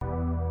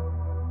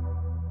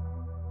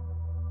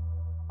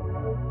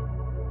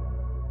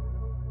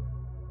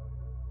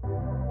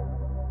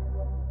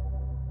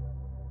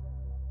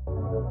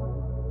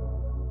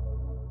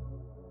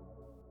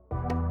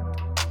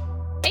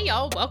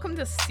y'all. Welcome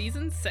to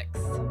Season 6.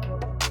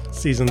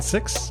 Season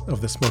 6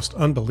 of This Most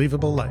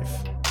Unbelievable Life.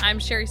 I'm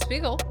Sherry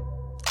Spiegel.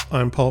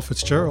 I'm Paul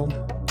Fitzgerald.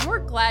 And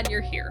we're glad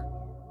you're here.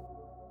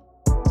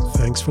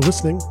 Thanks for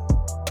listening.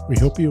 We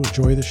hope you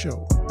enjoy the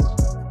show.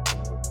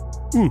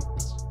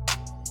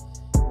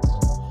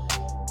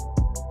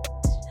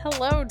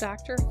 Hello,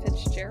 Dr.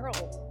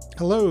 Fitzgerald.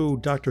 Hello,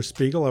 Dr.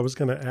 Spiegel. I was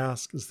going to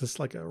ask, is this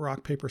like a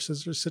rock, paper,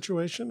 scissors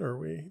situation, or are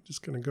we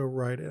just going to go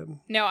right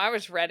in? No, I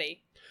was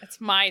ready. It's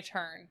my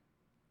turn.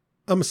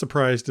 I'm as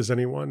surprised as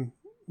anyone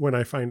when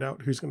I find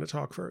out who's going to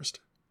talk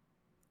first.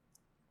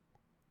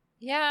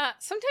 Yeah,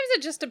 sometimes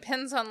it just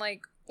depends on,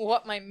 like,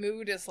 what my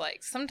mood is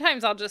like.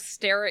 Sometimes I'll just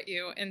stare at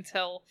you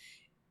until,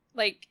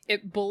 like,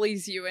 it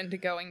bullies you into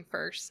going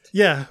first.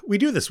 Yeah, we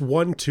do this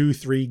 1, 2,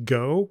 3,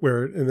 go,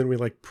 and then we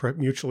like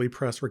mutually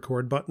press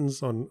record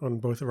buttons on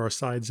both of our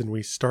sides and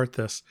we start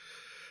this.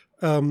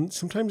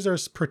 Sometimes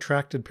there's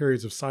protracted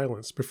periods of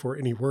silence before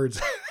any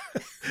words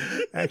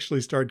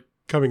actually start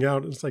coming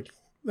out. It's like,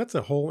 that's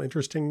a whole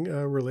interesting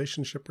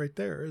relationship right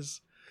there.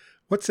 Is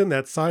what's in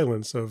that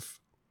silence of,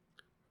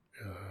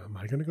 am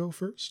I going to go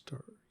first? Or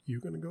are you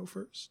going to go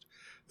first?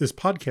 This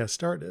podcast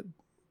started.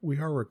 We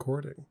are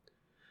recording.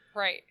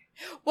 Right.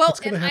 Well, what's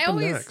going to happen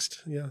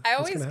next? Yeah, I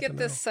always get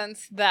this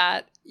sense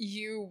that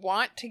you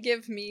want to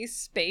give me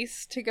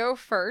space to go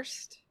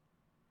first.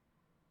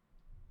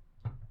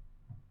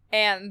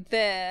 And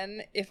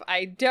then if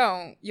I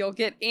don't, you'll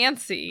get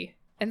antsy.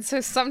 And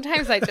so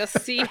sometimes I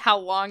just see how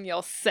long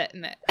you'll sit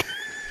in it.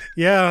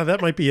 Yeah,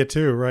 that might be it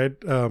too, right?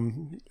 A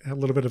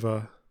little bit of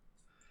a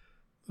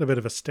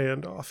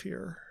standoff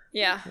here.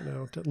 Yeah. You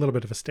know, a little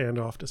bit of a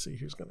standoff to see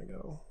who's going to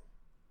go.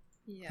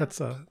 Yeah.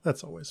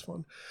 That's always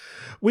fun.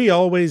 We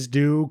always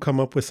do come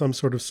up with some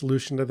sort of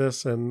solution to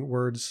this, and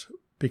words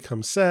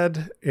become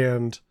said,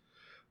 and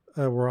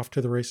we're off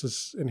to the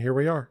races, and here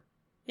we are.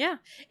 Yeah.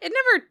 It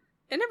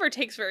never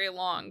takes very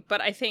long,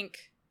 but I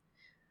think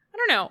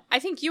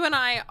you and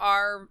I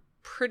are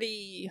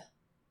pretty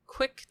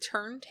quick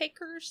turn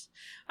takers.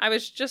 I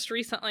was just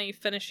recently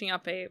finishing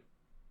up a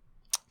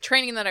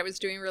training that I was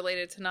doing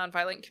related to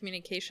nonviolent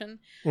communication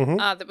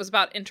that was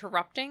about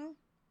interrupting.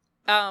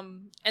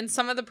 And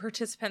some of the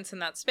participants in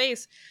that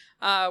space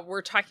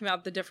were talking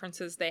about the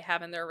differences they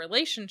have in their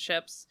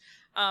relationships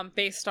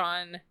based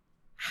on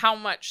how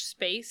much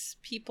space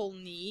people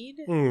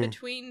need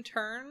between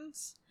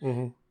turns.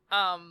 And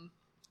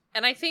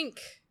I think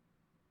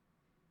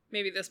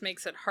maybe this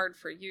makes it hard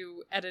for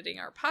you editing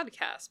our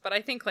podcast, but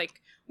I think,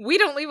 like, we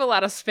don't leave a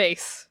lot of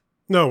space.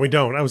 No, we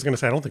don't. I was going to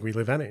say, I don't think we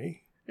leave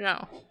any.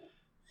 No.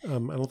 I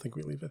don't think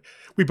we leave it.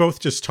 We both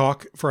just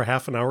talk for a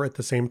half an hour at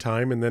the same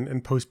time, and then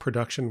in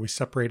post-production, we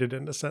separate it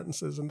into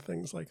sentences and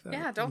things like that.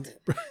 Yeah,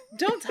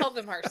 don't tell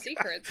them our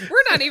secrets.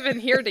 We're not even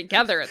here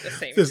together at the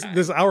same time.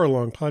 This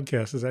hour-long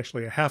podcast is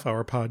actually a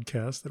half-hour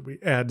podcast that we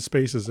add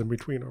spaces in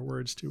between our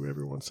words to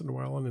every once in a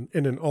while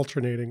in an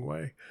alternating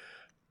way.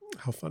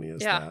 How funny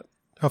is that?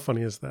 How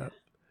funny is that?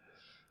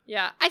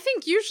 Yeah, I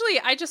think usually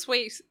I just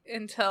wait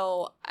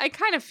until I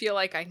kind of feel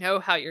like I know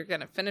how you're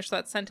going to finish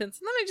that sentence,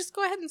 and then I just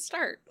go ahead and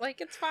start.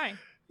 Like, it's fine.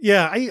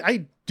 Yeah,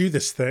 I do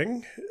this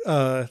thing,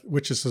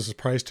 which is a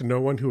surprise to no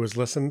one who has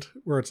listened,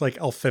 where it's like,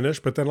 I'll finish,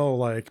 but then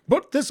I'll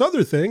but this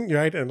other thing,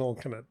 right? And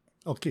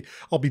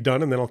I'll be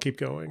done, and then I'll keep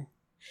going.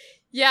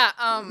 Yeah,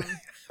 I'm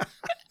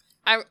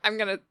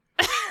going to,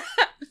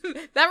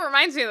 that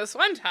reminds me of this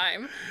one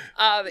time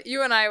that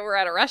you and I were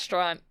at a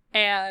restaurant,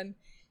 and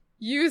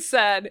you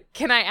said,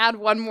 "Can I add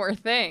one more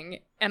thing?"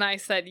 And I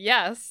said,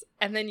 "Yes."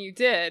 And then you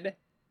did.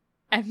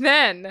 And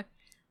then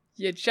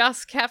you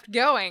just kept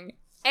going.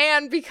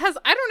 And because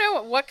I don't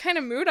know what kind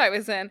of mood I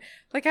was in,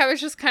 like, I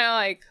was just kind of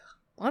like,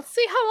 let's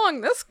see how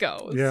long this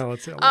goes. Yeah,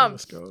 let's see how long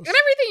this goes. And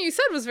everything you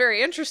said was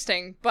very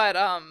interesting, but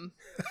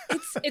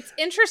it's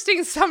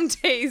interesting some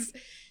days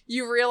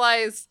you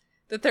realize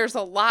that there's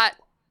a lot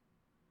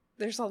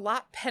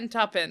pent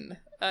up in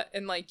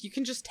like, you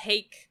can just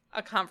take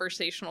a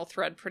conversational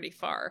thread pretty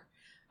far.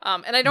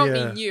 And I don't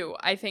mean you.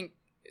 I think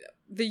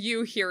the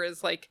you here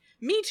is like,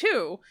 me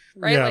too,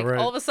 right? Yeah, like, right.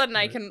 all of a sudden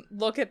I can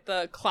look at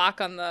the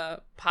clock on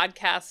the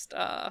podcast,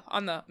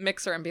 on the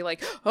mixer and be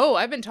like, oh,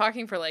 I've been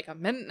talking for like a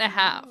minute and a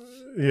half.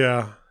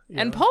 Yeah.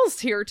 And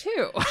Paul's here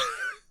too.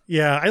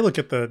 Yeah, I look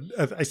at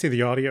I see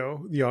the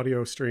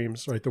audio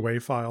streams, right? The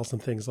WAV files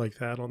and things like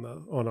that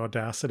on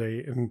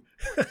Audacity. And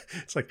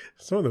it's like,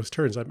 some of those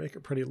turns I make are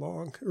pretty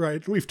long,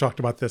 right? We've talked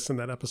about this in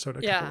that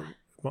episode a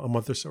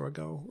month or so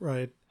ago,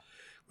 right?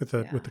 With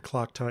the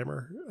clock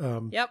timer.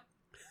 Yep.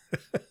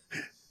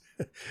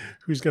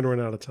 Who's going to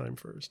run out of time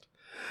first?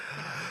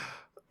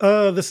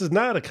 This is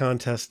not a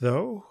contest,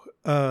 though,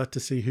 to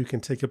see who can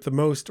take up the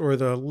most or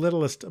the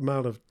littlest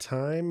amount of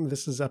time.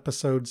 This is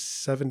episode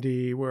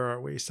 70. Where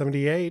are we?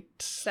 78?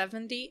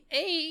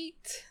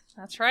 78.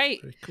 That's right.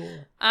 Very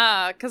cool.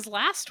 Because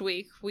last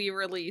week we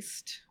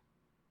released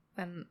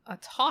a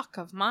talk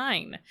of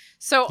mine.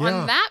 So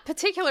on that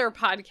particular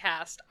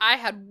podcast, I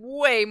had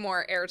way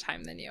more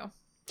airtime than you.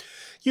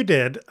 You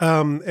did.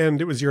 And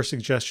it was your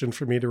suggestion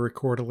for me to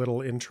record a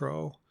little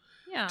intro.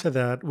 Yeah. to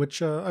that,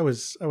 which I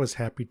was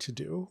happy to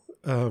do.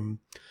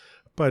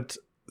 But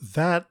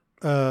that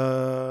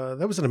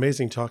was an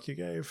amazing talk you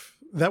gave.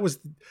 That was,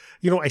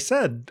 I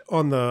said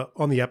on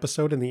the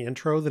episode in the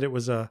intro that it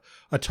was a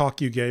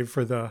talk you gave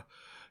for the,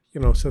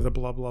 so the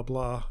blah blah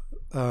blah.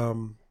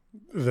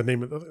 The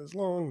name of it is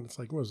long. It's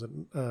like, what was it?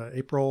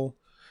 April,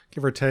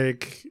 give or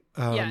take.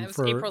 It was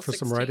April 16th. For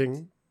some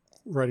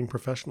writing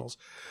professionals.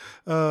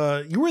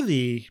 You were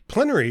the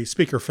plenary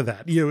speaker for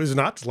that. It was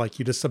not like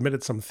you just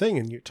submitted something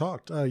and you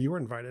talked. You were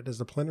invited as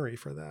the plenary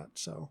for that.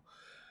 So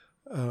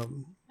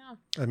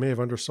I may have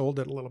undersold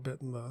it a little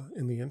bit in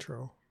the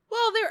intro.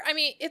 Well,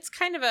 it's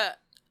kind of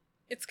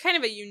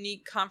a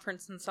unique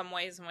conference in some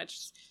ways in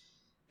which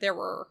there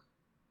are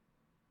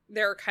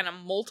kind of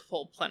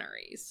multiple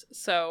plenaries.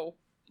 So,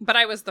 but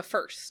I was the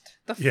first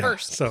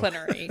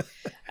plenary.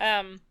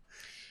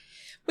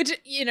 Which,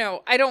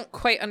 I don't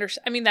quite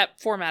understand. I mean,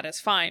 that format is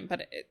fine,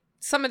 but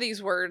some of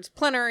these words,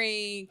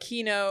 plenary,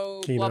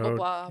 keynote, blah, blah,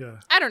 blah. Yeah.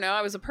 I don't know.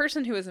 I was a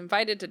person who was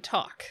invited to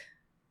talk.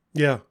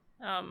 Yeah.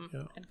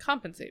 And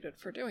compensated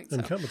for doing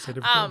so.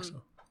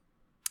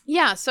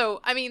 Yeah. So,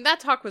 I mean, that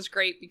talk was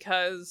great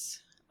because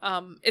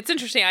it's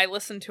interesting. I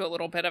listened to a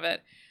little bit of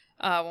it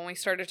when we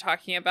started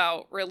talking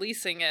about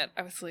releasing it.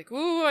 I was like,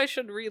 ooh, I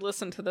should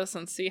re-listen to this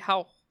and see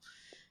how,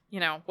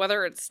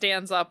 whether it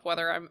stands up,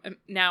 whether I'm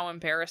now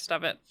embarrassed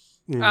of it.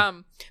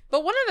 But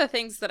one of the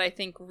things that I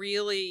think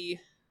really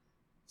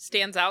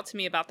stands out to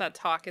me about that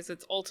talk is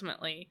it's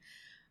ultimately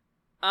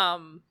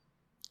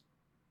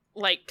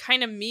like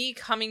kind of me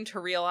coming to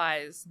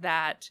realize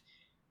that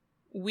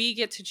we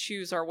get to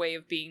choose our way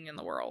of being in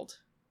the world.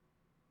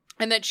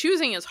 And that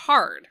choosing is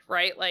hard,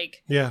 right?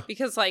 Like, yeah.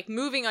 Because like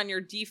moving on your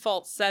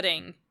default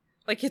setting,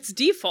 like it's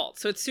default,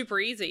 so it's super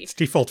easy. It's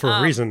default for a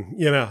reason.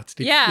 It's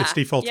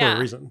default for a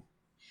reason.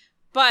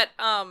 But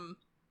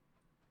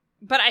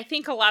I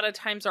think a lot of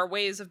times our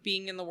ways of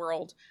being in the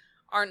world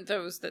aren't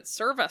those that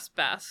serve us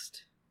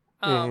best.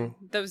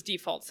 Those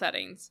default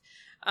settings.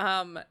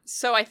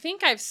 So I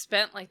think I've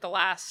spent like the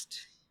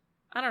last,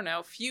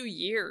 few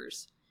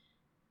years.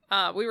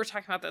 We were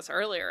talking about this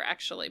earlier,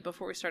 actually,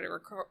 before we started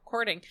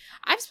recording.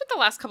 I've spent the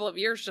last couple of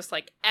years just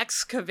like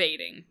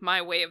excavating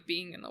my way of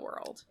being in the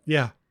world.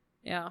 Yeah.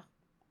 Yeah.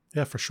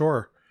 Yeah, for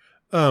sure.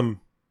 And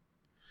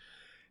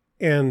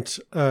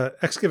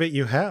excavate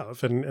you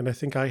have, and I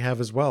think I have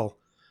as well.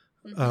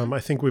 I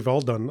think we've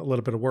all done a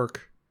little bit of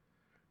work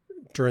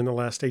during the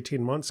last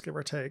 18 months, give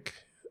or take.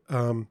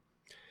 And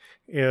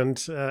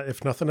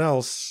if nothing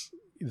else,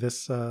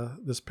 this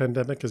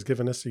pandemic has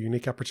given us a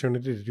unique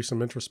opportunity to do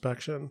some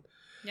introspection.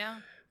 Yeah.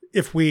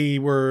 If we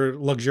were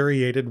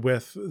luxuriated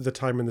with the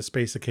time and the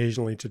space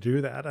occasionally to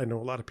do that, I know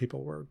a lot of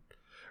people were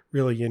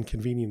really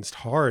inconvenienced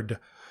hard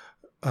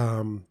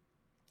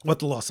with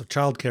the loss of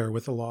childcare,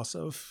 with the loss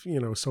of,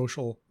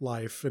 social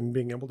life and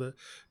being able to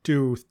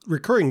do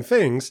recurring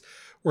things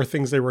or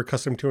things they were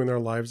accustomed to in their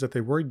lives that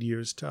they would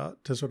use to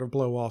sort of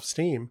blow off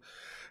steam.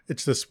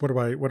 It's this, what do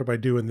I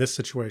do in this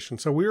situation?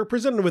 So we were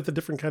presented with a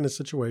different kind of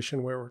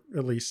situation where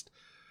at least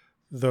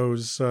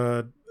those,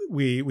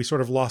 we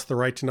sort of lost the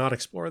right to not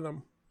explore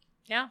them.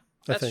 Yeah,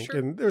 that's true.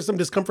 And there's some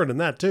discomfort in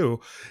that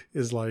too,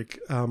 is like,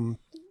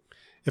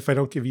 if I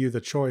don't give you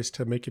the choice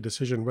to make a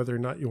decision whether or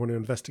not you want to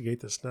investigate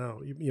this now,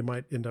 you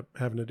might end up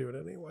having to do it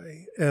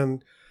anyway.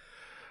 And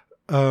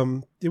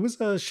it was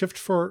a shift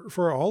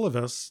for all of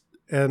us.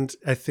 And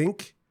I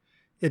think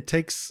it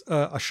takes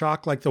a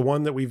shock like the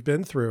one that we've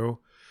been through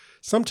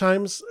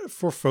sometimes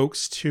for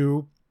folks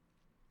to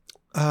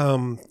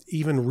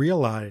even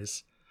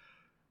realize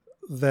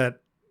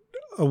that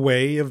a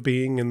way of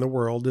being in the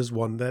world is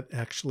one that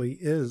actually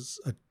is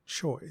a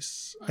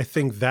choice. I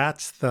think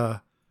that's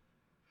the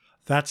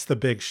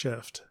big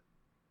shift.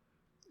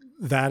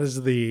 That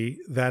is the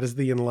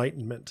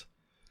enlightenment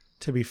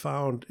to be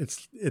found.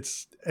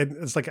 It's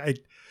like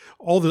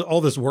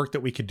all this work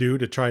that we could do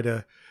to try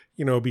to,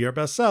 be our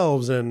best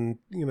selves and,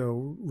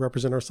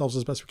 represent ourselves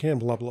as best we can,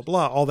 blah, blah,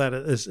 blah. All that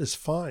is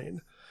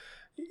fine.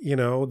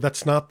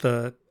 That's not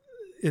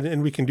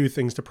and we can do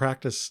things to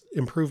practice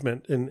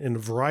improvement in a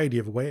variety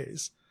of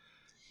ways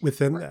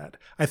within that.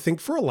 I think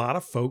for a lot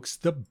of folks,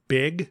 the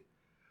big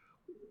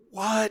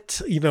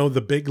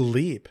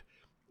leap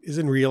is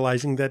in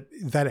realizing that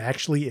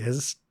actually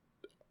is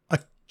a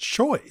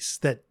choice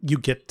that you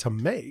get to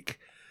make.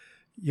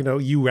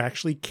 You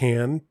actually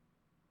can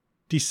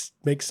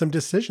make some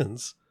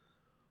decisions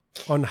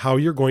on how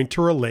you're going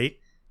to relate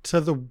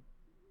to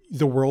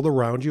the world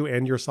around you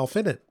and yourself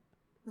in it.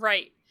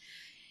 Right.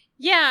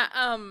 Yeah.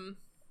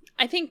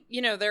 I think,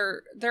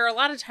 there are a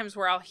lot of times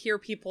where I'll hear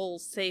people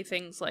say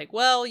things like,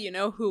 well,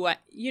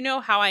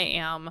 how I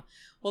am.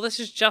 Well, this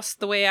is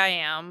just the way I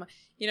am.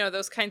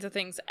 Those kinds of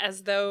things,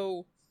 as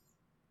though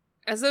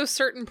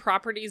certain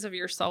properties of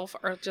yourself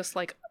are just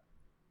like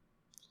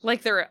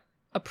they're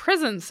a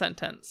prison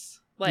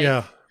sentence. Like,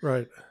 yeah,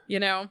 right.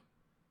 Yeah.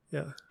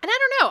 And I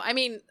don't know. I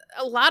mean,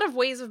 a lot of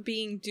ways of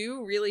being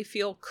do really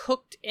feel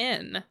cooked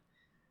in.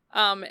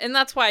 And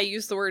that's why I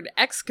used the word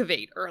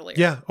excavate earlier.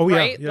 Yeah. Oh,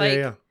 right?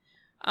 Yeah.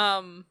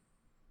 Yeah.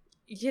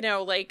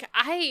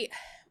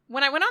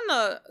 when I went on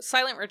the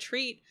silent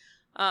retreat,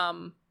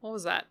 what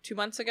was that, 2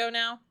 months ago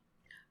now?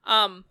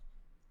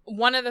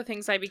 One of the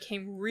things I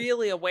became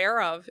really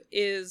aware of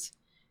is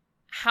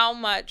how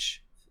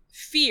much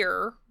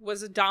fear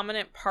was a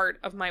dominant part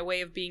of my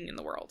way of being in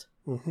the world.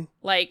 Mm-hmm.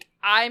 Like,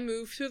 I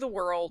moved through the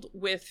world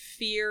with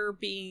fear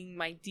being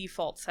my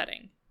default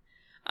setting.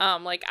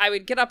 Like, I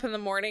would get up in the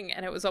morning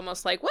and it was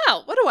almost like,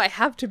 well, what do I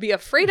have to be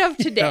afraid of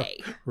today?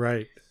 Yeah,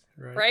 right.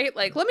 Right?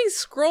 Like, let me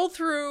scroll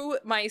through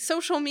my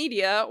social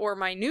media or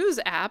my news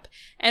app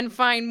and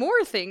find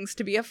more things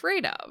to be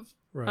afraid of.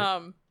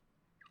 Right.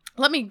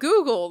 Let me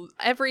Google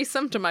every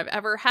symptom I've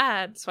ever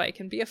had so I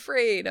can be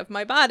afraid of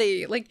my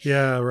body. Like,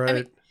 yeah, right. I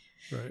mean,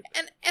 right.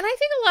 And I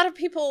think a lot of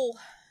people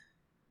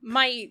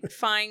might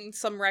find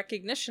some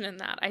recognition in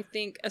that. I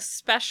think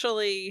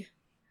especially,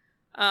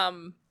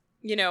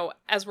 you know,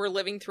 as we're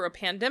living through a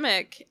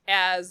pandemic,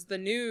 as the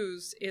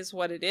news is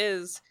what it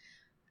is,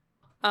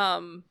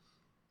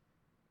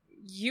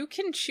 you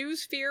can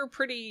choose fear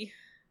pretty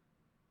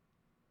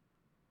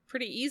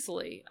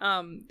easily.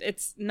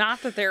 It's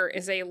not that there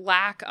is a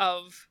lack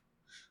of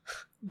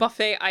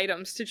buffet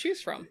items to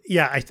choose from.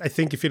 Yeah, I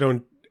think if you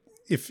don't,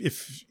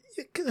 if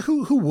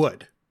who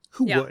would?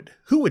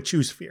 Who would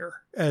choose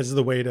fear as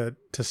the way to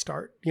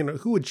start? You know,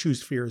 who would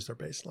choose fear as their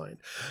baseline?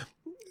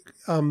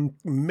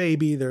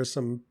 Maybe there's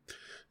some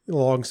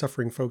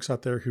long-suffering folks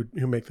out there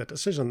who make that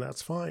decision.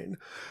 That's fine.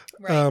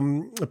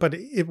 Right. But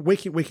if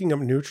waking up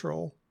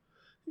neutral,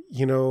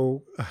 you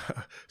know,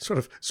 sort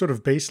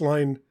of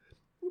baseline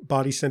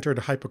body-centered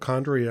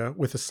hypochondria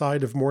with a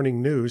side of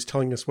morning news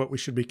telling us what we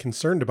should be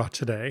concerned about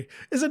today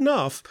is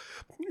enough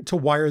to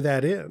wire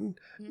that in,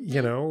 you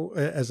know,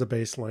 as a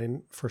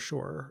baseline for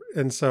sure.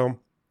 And so,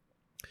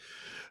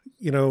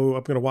 you know,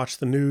 I'm going to watch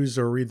the news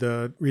or read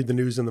the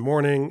news in the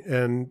morning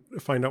and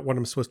find out what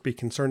I'm supposed to be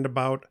concerned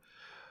about,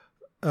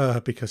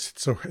 because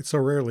it's so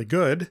rarely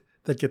good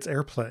that gets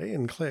airplay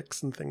and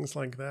clicks and things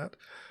like that.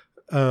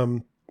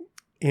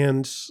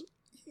 And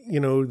you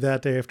know,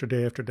 that day after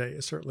day after day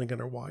is certainly going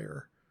to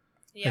wire,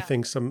 I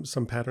think, some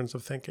patterns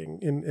of thinking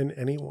in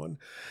anyone,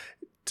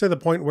 to the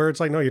point where it's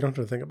like, no, you don't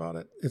have to think about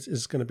it.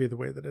 It's going to be the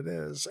way that it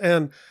is.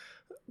 And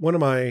one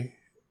of my,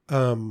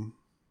 I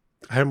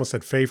almost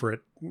said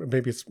favorite,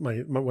 maybe it's my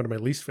one of my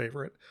least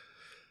favorite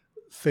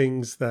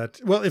things that,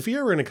 well, if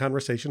you're in a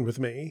conversation with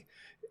me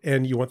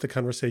and you want the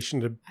conversation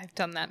to, I've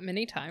done that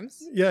many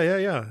times.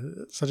 yeah,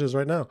 such as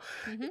right now.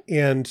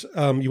 And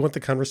you want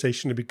the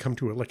conversation to come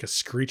to like a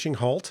screeching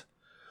halt,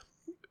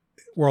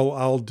 well,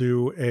 I'll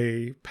do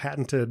a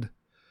patented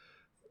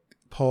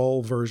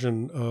Paul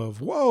version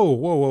of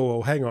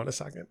whoa, hang on a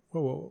second.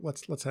 Whoa,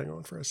 let's hang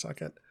on for a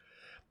second.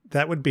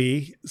 That would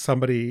be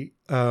somebody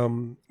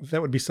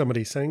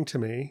saying to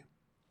me,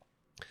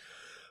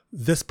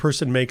 this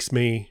person makes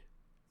me,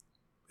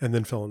 and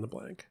then fill in the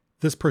blank.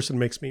 This person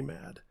makes me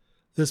mad.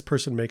 This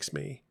person makes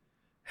me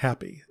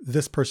happy.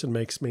 This person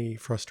makes me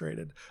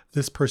frustrated.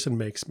 This person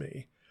makes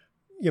me,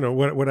 you know,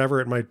 whatever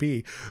it might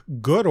be,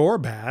 good or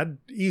bad,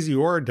 easy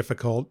or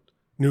difficult,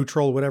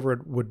 neutral, whatever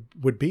it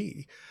would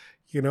be,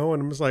 you know.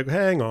 And I'm just like,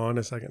 hang on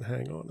a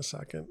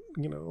second,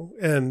 you know.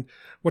 And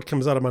what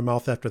comes out of my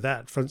mouth after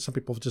that, some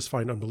people just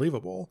find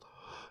unbelievable,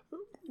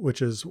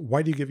 which is,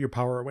 why do you give your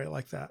power away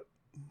like that?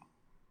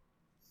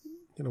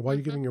 You know, why'd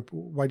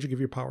you give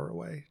your power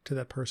away to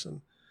that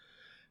person?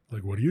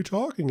 Like, what are you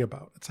talking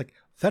about? It's like,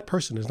 that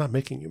person is not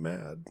making you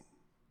mad.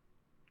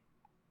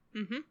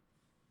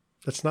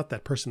 That's not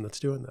that person that's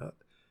doing that.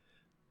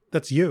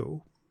 That's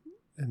you.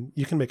 And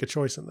you can make a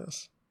choice in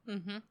this.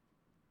 And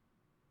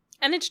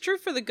it's true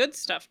for the good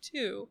stuff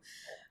too.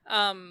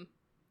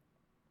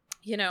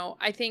 You know,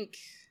 I think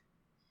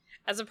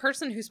as a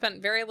person who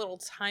spent very little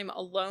time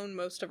alone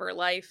most of her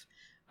life,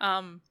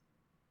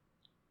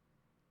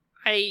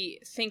 I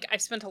think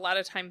I've spent a lot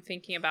of time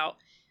thinking about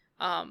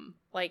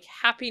like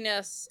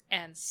happiness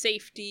and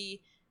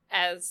safety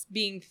as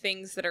being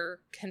things that are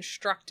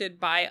constructed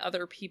by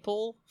other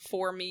people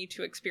for me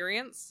to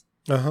experience.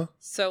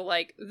 So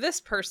like,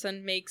 this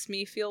person makes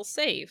me feel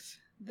safe.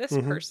 This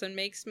person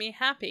makes me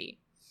happy.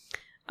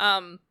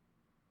 And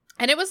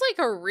it was like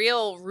a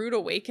real rude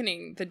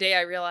awakening the day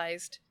I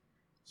realized,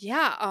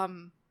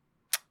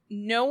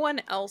 no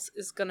one else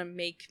is going to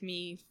make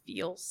me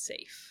feel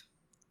safe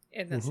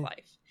in this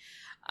life.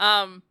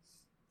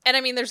 And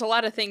I mean, there's a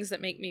lot of things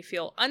that make me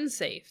feel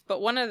unsafe,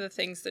 but one of the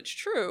things that's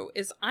true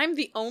is I'm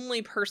the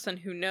only person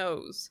who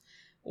knows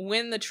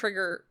when the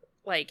trigger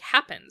like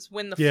happens,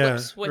 when the flip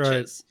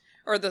switches,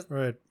 or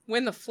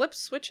when the flip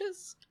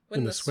switches,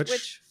 when the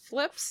switch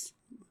flips.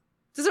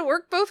 Does it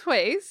work both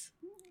ways?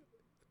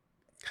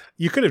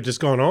 You could have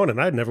just gone on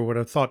and I never would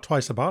have thought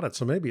twice about it.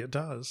 So maybe it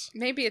does.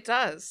 Maybe it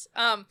does.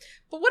 But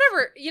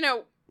whatever, you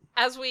know,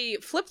 as we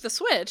flip the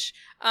switch,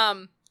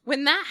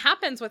 when that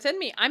happens within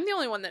me, I'm the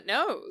only one that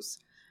knows.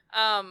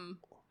 I'm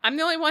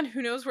the only one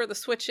who knows where the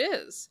switch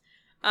is.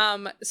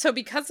 So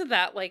because of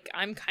that, like,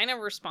 I'm kind of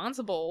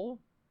responsible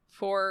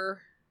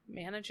for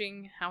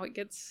managing how it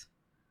gets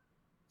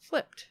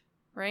flipped,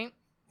 right?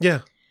 Yeah.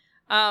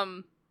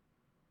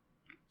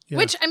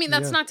 Which, I mean,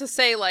 that's not to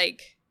say,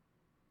 like,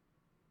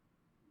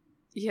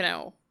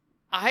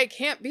 I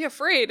can't be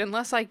afraid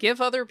unless I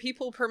give other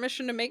people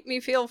permission to make me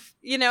feel,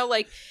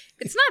 like,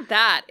 it's not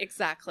that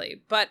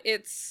exactly, but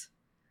it's,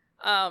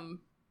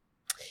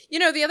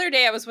 the other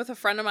day I was with a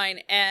friend of mine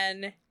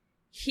and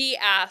he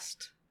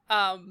asked,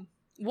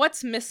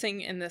 what's missing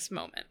in this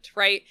moment,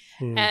 right?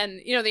 And,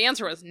 the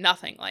answer was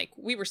nothing. Like,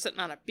 we were sitting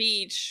on a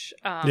beach,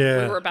 we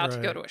were about to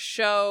go to a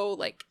show,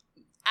 like,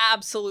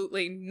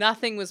 absolutely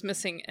nothing was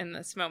missing in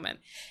this moment,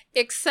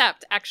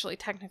 except, actually,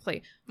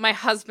 technically, my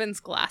husband's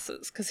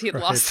glasses, because he had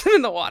lost them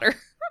in the water.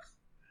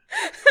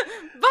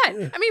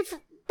 But, I mean,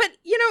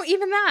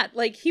 even that,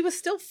 like, he was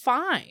still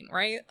fine,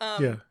 right?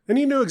 And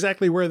he knew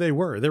exactly where they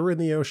were. They were in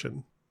the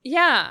ocean.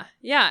 Yeah,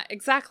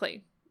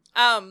 exactly.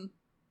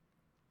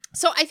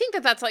 So I think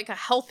that that's, like, a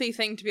healthy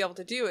thing to be able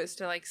to do, is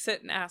to, like,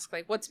 sit and ask,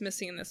 like, what's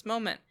missing in this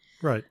moment?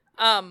 Right.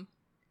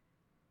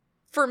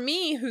 For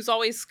me, who's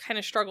always kind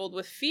of struggled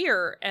with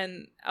fear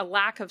and a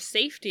lack of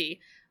safety,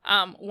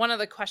 one of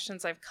the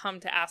questions I've come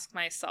to ask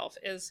myself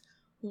is,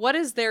 what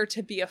is there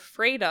to be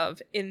afraid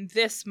of in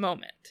this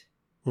moment?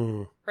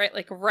 Right?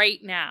 Like, right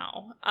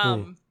now.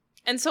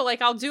 And so,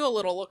 like, I'll do a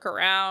little look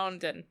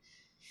around and,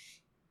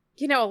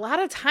 a lot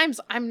of times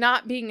I'm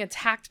not being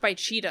attacked by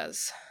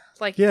cheetahs.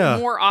 Like,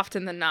 more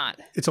often than not.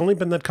 It's only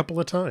been that couple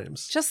of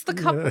times. Just the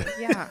couple,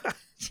 yeah.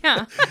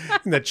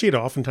 And that cheetah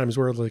oftentimes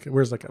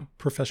wears like a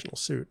professional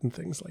suit and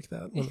things like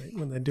that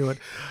when they do it.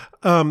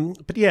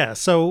 But yeah,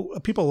 so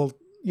people,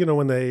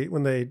 when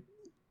they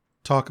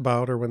talk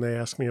about, or when they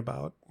ask me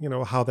about,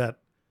 how that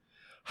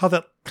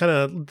kind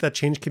of that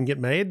change can get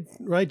made,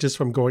 right? Just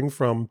from going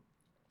from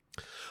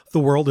the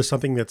world is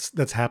something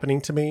that's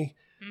happening to me.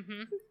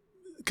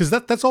 Because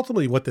that's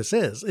ultimately what this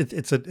is.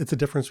 It's a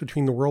difference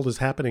between the world is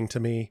happening to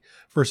me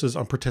versus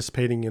I'm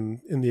participating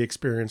in the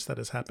experience that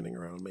is happening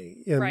around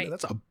me. And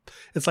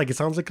it's like, it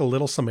sounds like a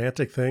little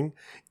semantic thing.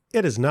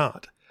 It is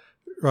not,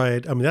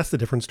 right? I mean, that's the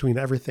difference between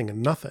everything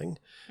and nothing,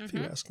 if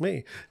you ask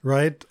me,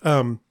 right?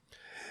 And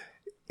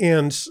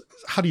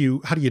how do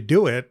you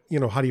do it?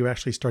 How do you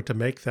actually start to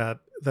make that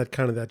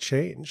kind of that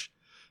change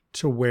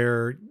to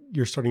where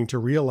you're starting to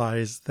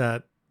realize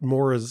that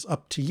more is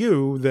up to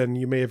you than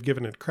you may have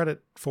given it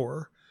credit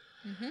for.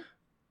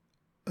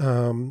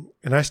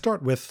 And I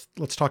start with,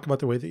 let's talk about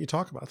the way that you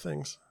talk about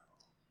things.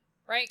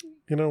 Right.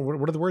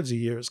 What are the words you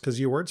use? Because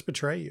your words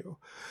betray you.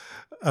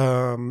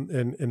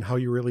 And how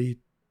you're really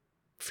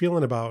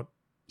feeling about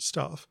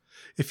stuff.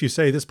 If you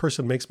say this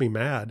person makes me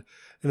mad,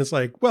 and it's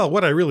like, well,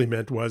 what I really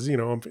meant was,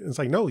 it's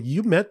like, no,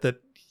 you meant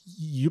that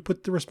you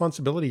put the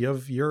responsibility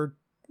of your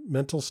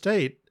mental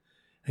state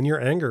and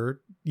your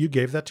anger, you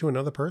gave that to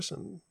another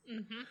person.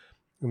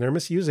 And they're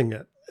misusing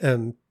it.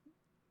 And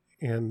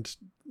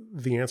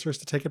the answer is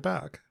to take it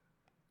back.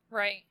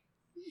 Right.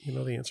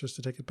 The answer is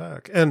to take it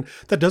back. And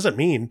that doesn't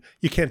mean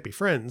you can't be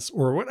friends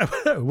or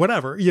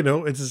whatever.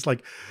 It's just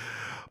like,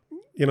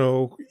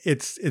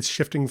 it's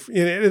shifting.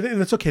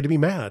 And it's okay to be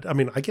mad. I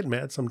mean, I get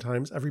mad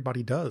sometimes.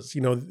 Everybody does.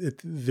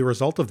 The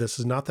result of this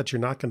is not that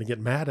you're not going to get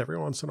mad every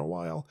once in a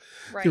while.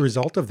 Right. The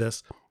result of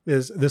this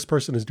is this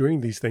person is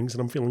doing these things and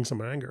I'm feeling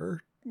some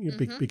anger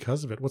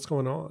because of it. What's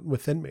going on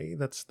within me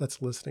that's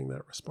eliciting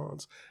that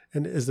response?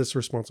 And is this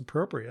response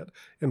appropriate?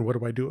 And what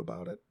do I do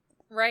about it?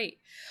 Right.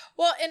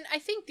 Well, and I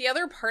think the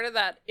other part of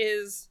that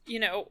is,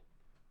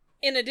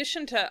 in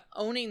addition to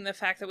owning the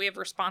fact that we have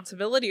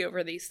responsibility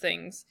over these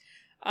things,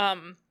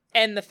 and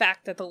the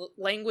fact that the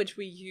language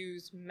we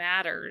use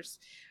matters,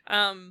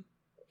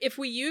 if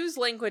we use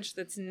language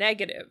that's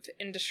negative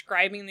in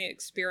describing the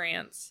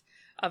experience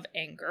of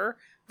anger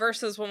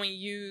versus when we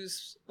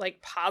use,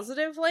 like,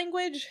 positive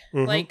language,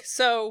 like,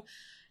 so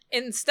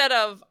instead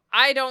of,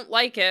 I don't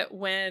like it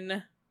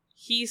when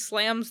he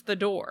slams the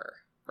door,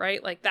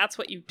 right? Like, that's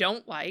what you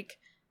don't like.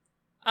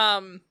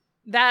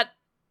 That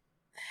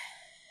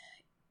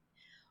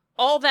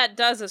all that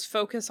does is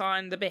focus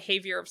on the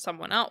behavior of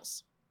someone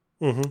else.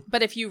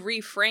 But if you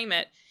reframe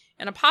it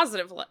in a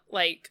positive,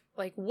 like,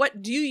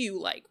 what do you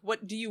like?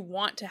 What do you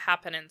want to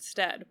happen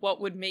instead? What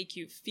would make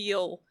you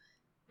feel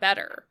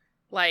better?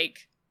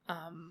 Like,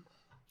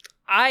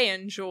 I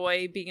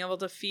enjoy being able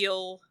to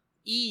feel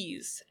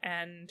ease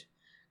and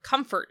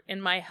comfort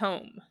in my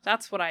home.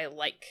 That's what I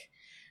like.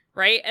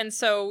 Right? And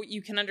so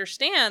you can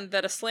understand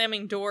that a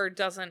slamming door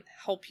doesn't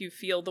help you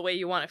feel the way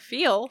you want to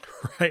feel.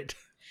 Right.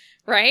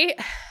 Right?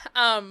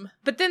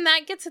 But then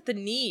that gets at the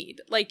need.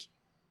 Like,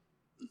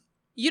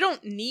 you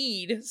don't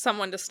need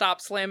someone to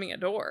stop slamming a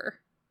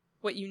door.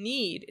 What you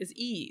need is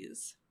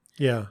ease.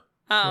 Yeah.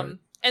 Right.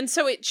 And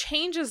so it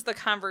changes the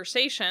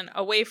conversation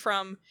away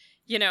from,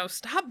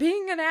 stop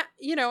being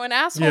an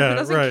asshole who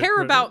doesn't care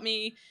about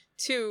me,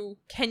 to,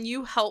 can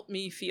you help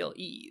me feel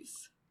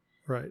ease?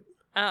 Right.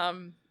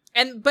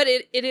 But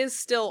it is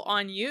still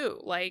on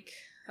you. Like,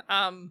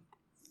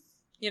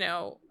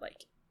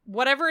 like,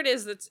 whatever it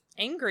is that's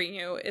angering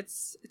you,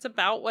 it's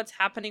about what's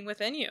happening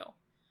within you.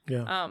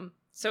 Yeah.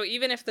 So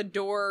even if the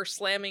door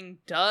slamming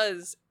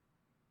does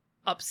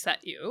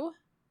upset you,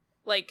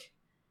 like,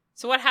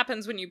 so what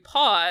happens when you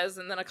pause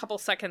and then a couple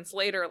seconds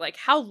later, like,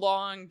 how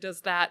long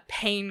does that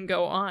pain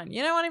go on?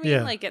 You know what I mean?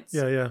 Yeah. Like, it's...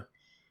 Yeah.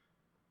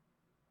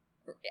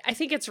 I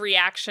think it's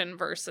reaction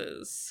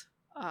versus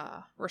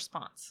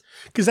response.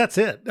 Because that's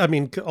it. I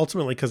mean,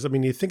 ultimately, because I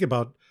mean, you think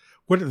about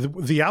what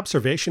the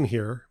observation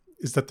here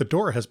is that the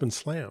door has been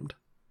slammed.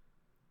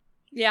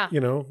 Yeah. You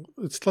know,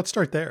 let's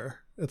start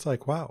there. It's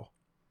like, wow,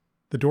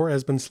 the door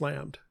has been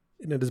slammed,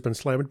 and it has been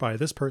slammed by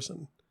this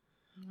person.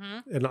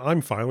 Mm-hmm. And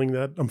I'm finding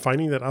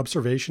that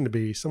observation to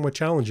be somewhat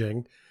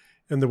challenging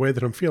in the way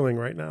that I'm feeling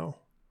right now.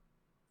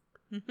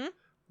 Mm-hmm.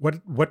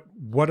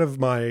 What of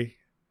my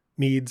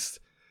needs,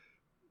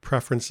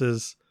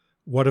 preferences,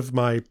 what of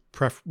my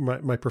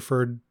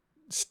preferred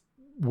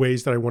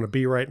ways that I want to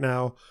be right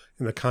now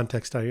in the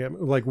context I am,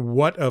 like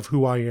what of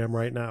who I am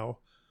right now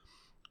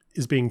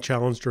is being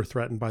challenged or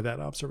threatened by that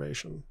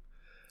observation.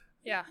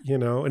 Yeah. You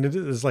know, and it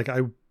is like,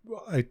 I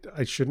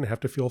shouldn't have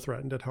to feel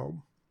threatened at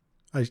home.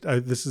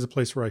 This is a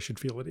place where I should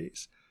feel at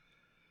ease.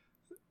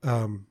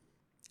 How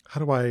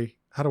do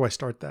I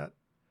start that?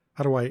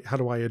 How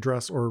do I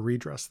address or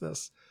redress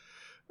this?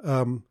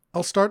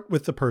 I'll start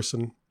with the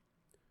person,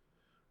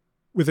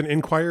 with an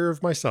inquiry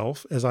of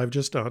myself, as I've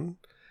just done.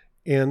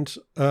 And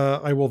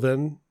I will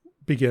then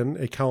begin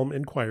a calm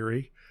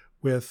inquiry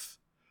with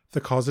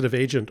the causative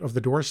agent of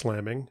the door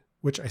slamming,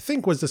 which I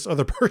think was this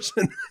other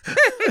person.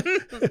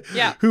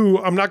 Yeah.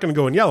 Who I'm not going to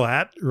go and yell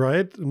at,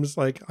 right? I'm just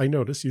like, I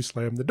notice you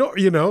slammed the door,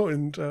 you know,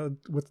 and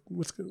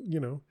what's you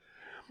know.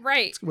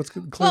 Right.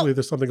 Clearly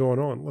there's something going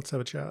on. Let's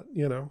have a chat,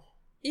 you know.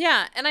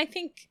 Yeah, and I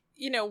think,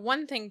 you know,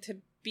 one thing to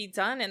be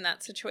done in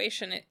that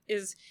situation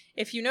is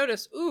if you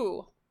notice,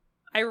 ooh,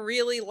 I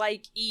really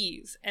like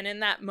ease, and in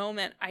that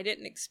moment I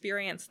didn't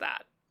experience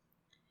that.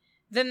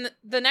 Then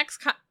the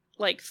next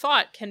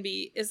thought can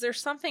be, is there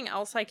something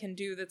else I can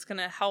do that's going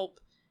to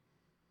help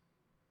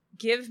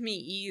give me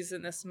ease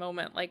in this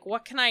moment? Like,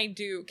 what can I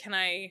do? Can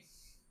I,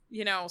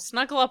 you know,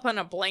 snuggle up on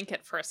a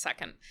blanket for a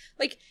second?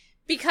 Like,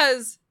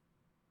 because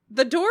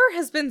the door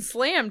has been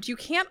slammed, you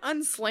can't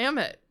unslam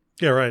it.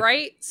 Yeah, right.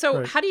 Right? So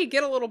right. How do you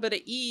get a little bit of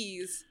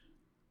ease?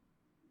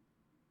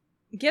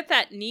 Get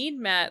that need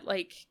met,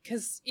 like,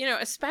 because, you know,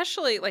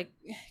 especially, like,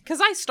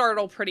 because I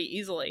startle pretty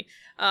easily.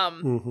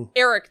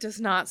 Eric does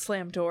not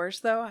slam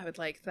doors, though. I would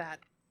like that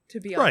to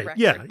be on record.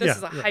 Yeah, this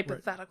is a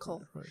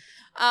hypothetical. Right.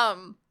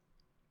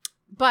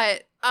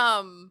 But,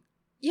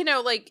 you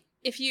know, like,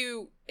 if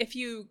you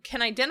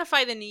can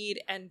identify the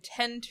need and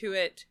tend to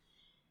it,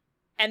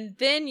 and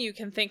then you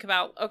can think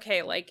about,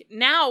 okay, like,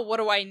 now what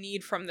do I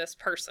need from this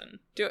person?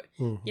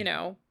 You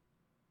know,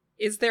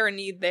 is there a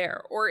need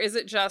there? Or is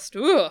it just,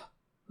 ugh,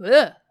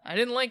 I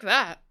didn't like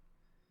that.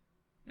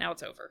 Now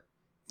it's over.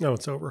 No,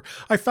 it's over.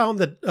 I found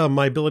that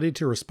my ability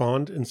to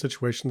respond in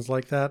situations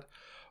like that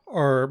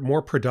are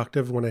more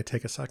productive when I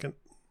take a second.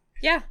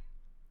 Yeah.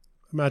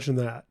 Imagine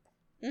that.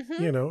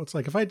 Mm-hmm. You know, it's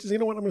like, if I just, you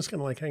know what, I'm just going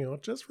to like hang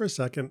out just for a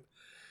second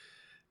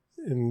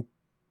and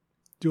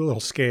do a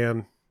little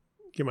scan,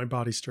 get my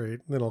body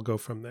straight, and then I'll go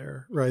from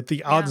there, right?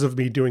 The odds of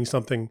me doing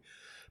something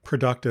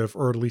productive,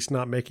 or at least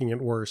not making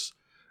it worse,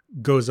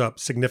 goes up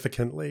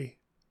significantly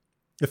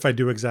if I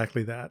do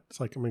exactly that. It's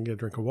like, I'm going to get a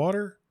drink of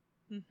water,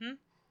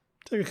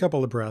 take a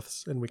couple of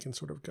breaths, and we can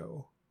sort of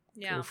go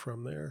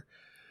from there.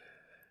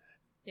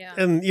 Yeah.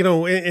 And, you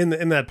know,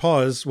 in that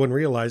pause, one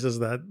realizes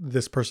that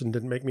this person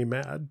didn't make me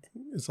mad.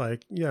 It's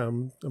like, yeah,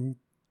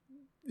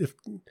 if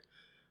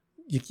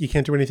you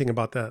can't do anything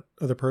about that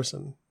other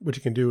person, what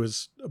you can do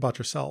is about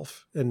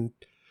yourself, and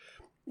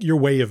your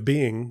way of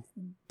being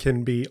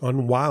can be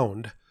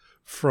unwound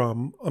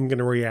from, I'm going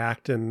to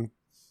react and,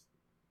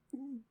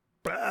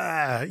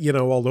 you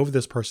know, all over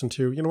this person,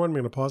 to, you know what, I'm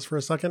going to pause for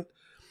a second,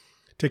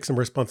 take some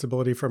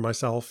responsibility for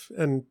myself,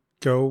 and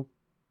go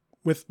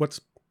with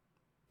what's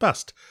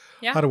best.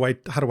 Yeah. How do I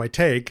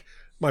take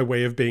my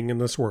way of being in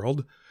this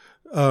world,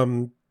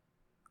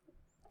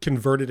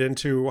 convert it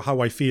into how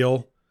I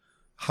feel,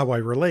 how I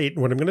relate,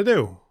 and what I'm going to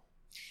do.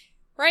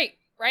 Right.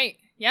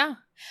 Yeah.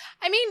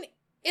 I mean,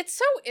 it's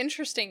so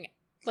interesting,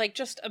 like,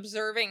 just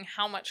observing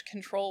how much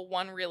control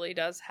one really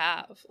does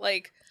have.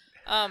 Like,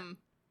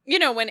 you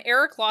know, when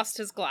Eric lost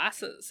his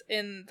glasses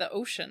in the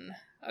ocean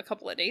a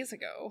couple of days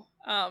ago,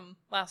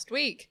 last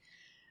week,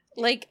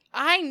 like,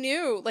 I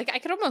knew, like, I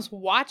could almost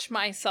watch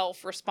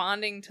myself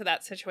responding to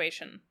that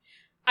situation.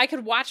 I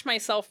could watch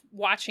myself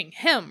watching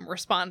him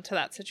respond to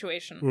that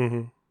situation.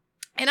 Mm-hmm.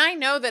 And I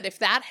know that if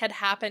that had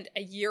happened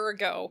a year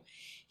ago,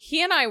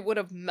 he and I would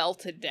have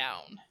melted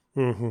down.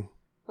 Mm-hmm.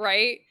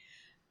 Right?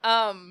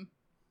 And,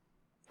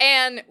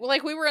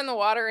 like, we were in the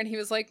water and he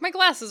was like, my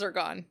glasses are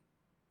gone.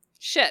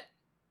 Shit.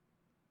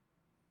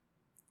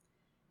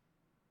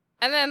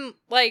 And then,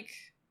 like,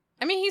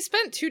 I mean, he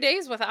spent 2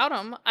 days without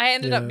them. I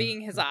ended up being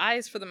his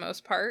eyes for the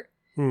most part.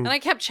 And I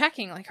kept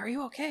checking, like, are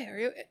you okay? Are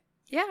you?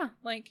 Yeah.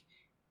 Like,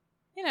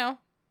 you know,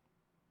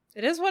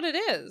 it is what it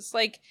is.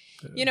 Like,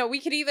 you know, we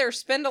could either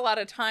spend a lot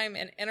of time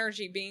and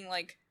energy being,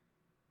 like,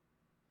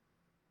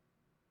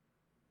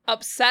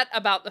 upset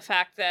about the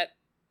fact that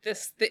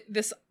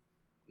this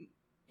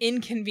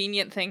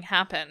inconvenient thing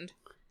happened,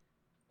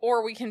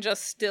 or we can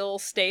just still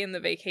stay in the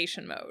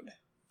vacation mode.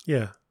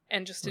 Yeah.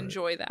 And just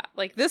enjoy that.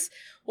 Like, this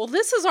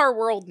is our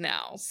world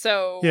now.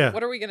 So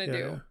what are we going to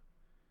do?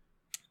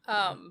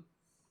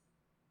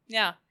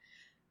 Yeah.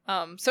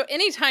 So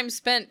any time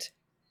spent,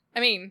 I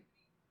mean,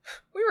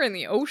 we were in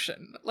the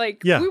ocean.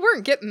 Like, Yeah. we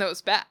weren't getting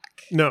those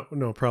back. No,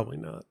 probably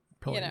not.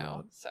 Probably You know,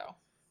 not. so.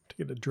 To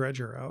get a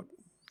dredger out,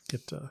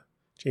 get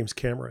James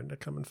Cameron to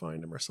come and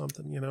find him or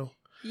something, you know?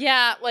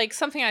 Yeah, like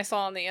something I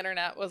saw on the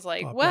internet was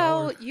like, Bob well,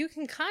 Ballard. you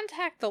can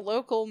contact the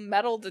local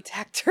metal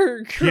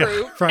detector Yeah,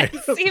 group right.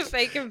 and see if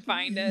they can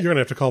find it. You're going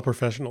to have to call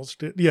professionals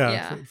for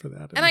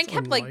that. And I it's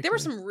kept like, there were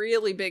unlikely. some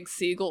really big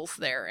seagulls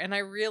there, and I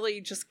really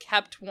just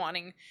kept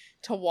wanting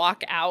to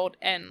walk out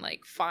and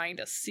like find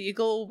a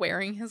seagull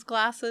wearing his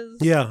glasses.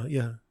 Yeah.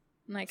 And,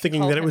 like,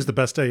 Thinking call that it was him. the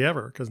best day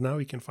ever because now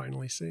he can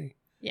finally see.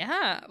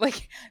 Yeah,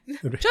 like,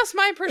 just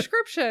my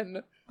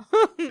prescription.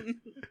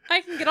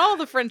 I can get all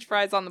the French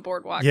fries on the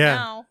boardwalk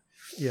now.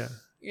 Yeah.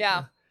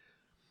 Yeah.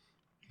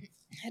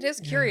 It is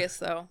curious,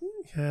 though.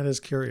 Yeah, it is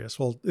curious.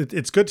 Well,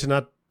 it's good to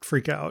not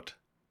freak out.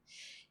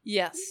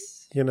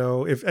 Yes. You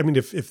know, if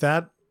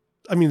that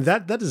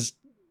is,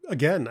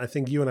 again, I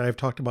think you and I have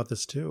talked about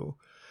this too.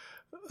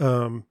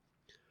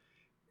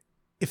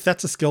 If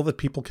that's a skill that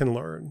people can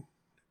learn,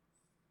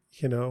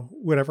 you know,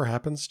 whatever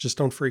happens, just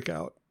don't freak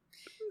out.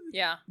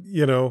 Yeah.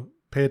 You know,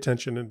 pay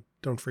attention and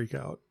don't freak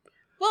out.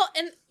 Well,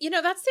 and, you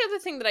know, that's the other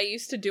thing that I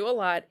used to do a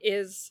lot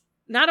is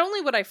not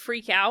only would I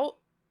freak out,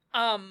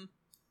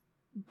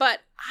 but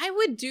I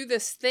would do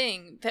this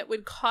thing that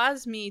would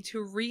cause me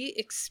to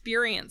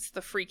re-experience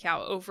the freak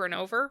out over and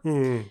over.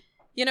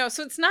 You know,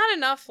 so it's not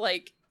enough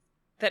like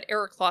that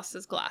Eric lost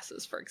his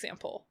glasses, for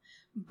example,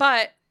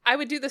 but I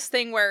would do this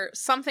thing where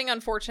something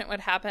unfortunate would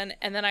happen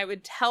and then I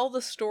would tell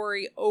the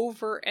story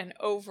over and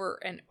over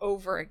and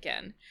over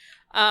again.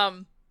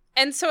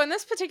 And so in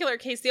this particular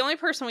case, the only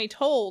person we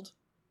told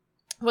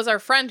was our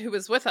friend who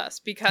was with us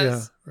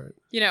because,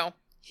 you know,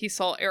 he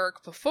saw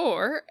Eric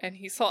before and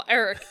he saw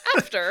Eric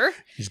after.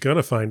 He's going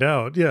to find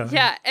out. Yeah.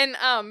 Yeah. And,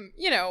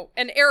 you know,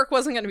 and Eric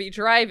wasn't going to be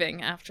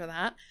driving after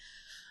that.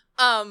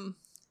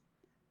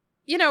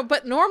 You know,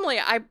 but normally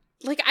I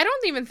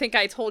don't even think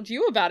I told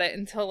you about it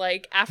until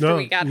like after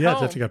we got home. Yeah,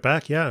 after you got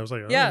back. Yeah. I was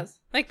like, oh. Yes.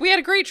 Like we had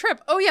a great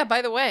trip. Oh yeah,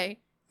 by the way,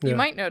 you Yeah.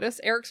 might notice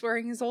Eric's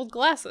wearing his old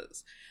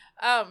glasses.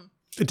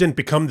 It didn't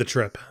become the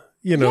trip.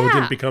 You know, It Yeah.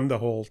 didn't become the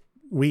whole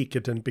week.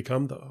 It didn't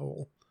become the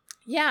whole.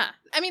 Yeah.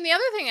 I mean, the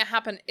other thing that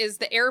happened is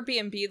the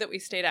Airbnb that we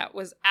stayed at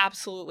was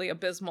absolutely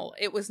abysmal.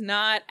 It was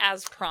not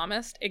as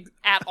promised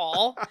at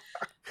all.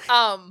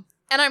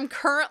 And I'm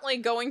currently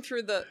going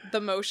through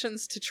the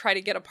motions to try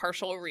to get a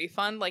partial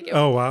refund. Like,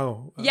 Oh,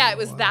 wow. yeah, Oh, it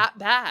was wow. that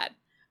bad.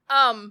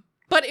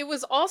 But it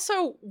was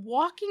also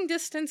walking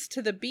distance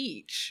to the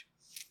beach.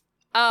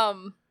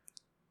 And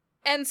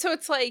so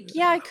it's like,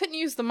 yeah, I couldn't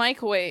use the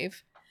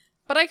microwave,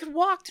 but I could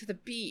walk to the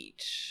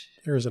beach.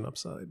 Here's an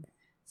upside.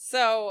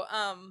 So,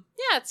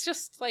 yeah, it's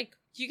just like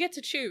you get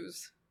to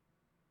choose.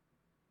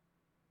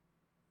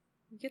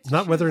 You get to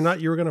Not whether or choose.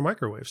 not you were going to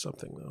microwave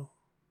something, though.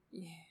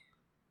 Yeah.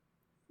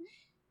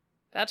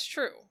 That's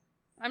true.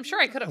 I'm sure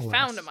I could have Alas.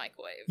 found a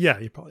microwave. Yeah,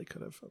 you probably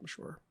could have, I'm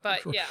sure. But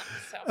I'm sure. yeah,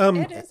 so it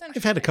is interesting.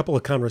 I've had a couple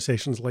of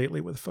conversations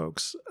lately with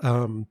folks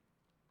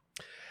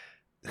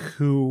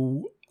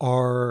who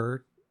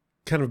are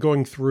kind of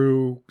going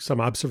through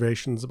some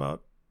observations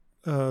about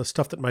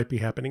stuff that might be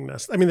happening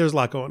next. I mean, there's a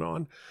lot going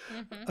on.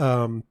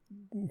 Mhm.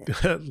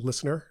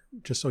 Listener,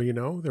 just so you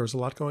know, there's a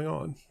lot going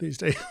on these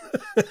days.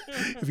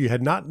 If you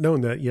had not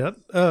known that yet,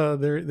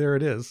 there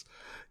it is.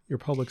 Your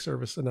public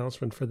service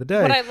announcement for the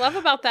day. What I love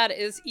about that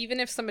is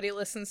even if somebody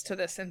listens to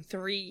this in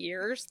 3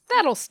 years,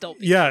 that'll still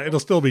be Yeah, true. it'll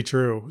still be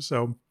true.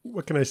 So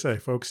what can I say,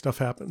 folks? Stuff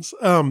happens.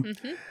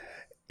 Mhm.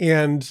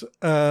 And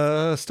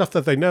stuff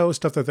that they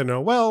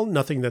know well,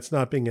 nothing that's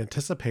not being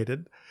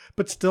anticipated,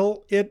 but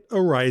still it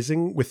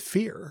arising with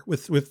fear,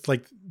 with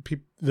like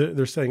people.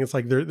 They're saying it's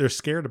like they're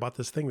scared about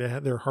this thing.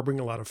 They're harboring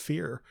a lot of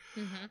fear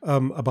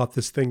Mhm. about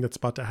this thing that's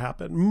about to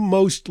happen.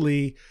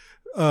 Mostly,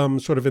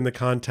 sort of in the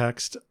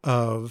context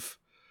of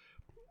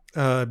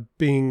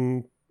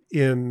being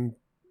in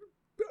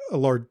a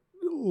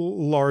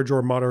large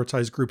or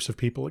moderate-sized groups of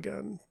people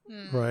again,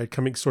 Mm. right?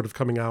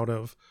 Coming out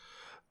of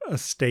a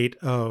state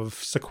of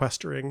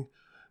sequestering,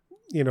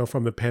 you know,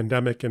 from the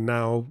pandemic, and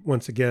now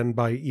once again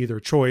by either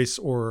choice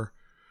or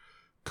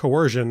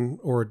coercion,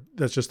 or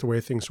that's just the way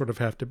things sort of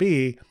have to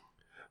be,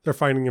 they're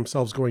finding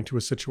themselves going to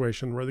a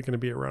situation where they're going to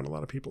be around a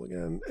lot of people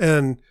again,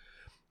 and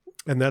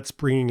that's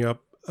bringing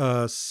up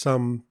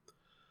some.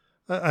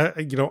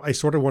 I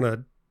sort of want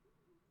to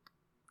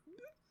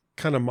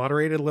kind of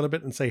moderate it a little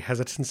bit and say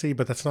hesitancy,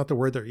 but that's not the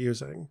word they're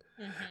using,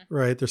 Mhm.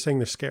 right? They're saying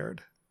they're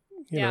scared.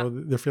 You Yeah. know,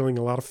 they're feeling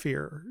a lot of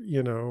fear,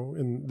 you know,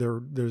 and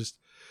there's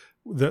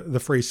the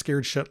phrase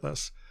scared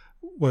shitless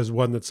was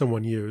one that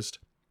someone used.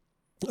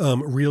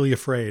 Really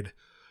afraid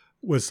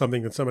was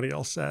something that somebody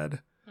else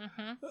said.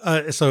 Mhm.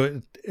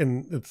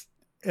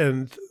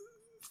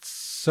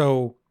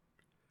 So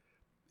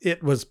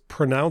it was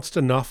pronounced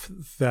enough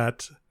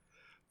that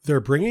they're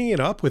bringing it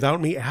up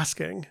without me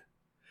asking.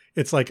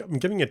 It's like I'm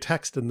getting a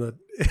text in the,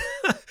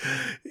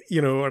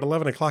 you know, at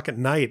 11 o'clock at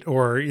night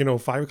or, you know,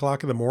 5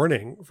 o'clock in the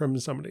morning from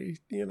somebody,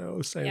 you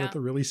know, saying Yeah. that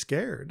they're really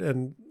scared.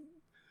 And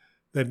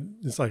that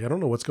it's like, I don't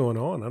know what's going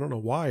on. I don't know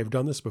why I've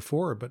done this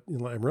before, but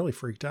I'm really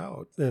freaked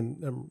out,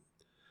 and I'm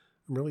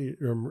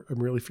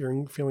really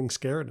feeling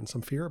scared and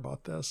some fear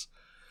about this.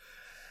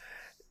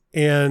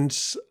 And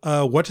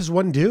what does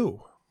one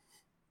do?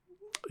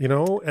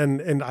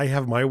 And I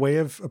have my way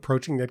of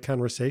approaching that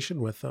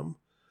conversation with them.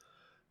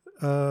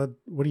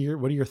 What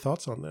are your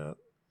thoughts on that?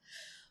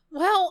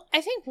 Well,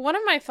 I think one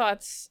of my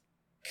thoughts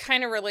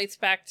kind of relates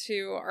back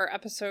to our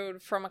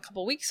episode from a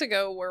couple weeks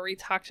ago where we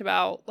talked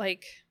about,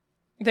 like,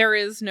 there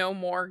is no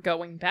more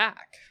going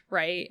back,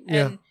 right?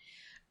 Yeah. And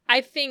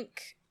I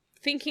think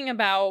thinking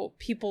about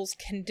people's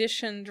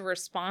conditioned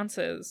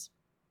responses,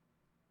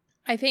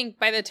 I think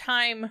by the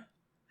time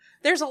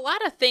there's a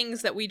lot of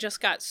things that we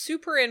just got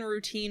super in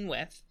routine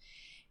with,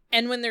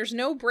 and when there's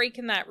no break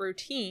in that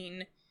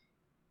routine,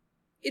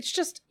 it's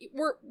just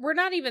we're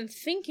not even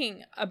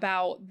thinking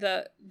about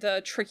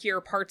the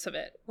trickier parts of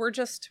it. We're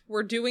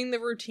doing the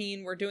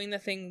routine, we're doing the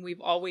thing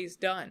we've always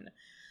done.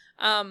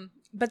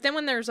 But then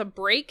when there's a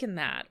break in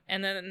that,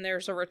 and then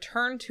there's a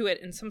return to it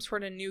in some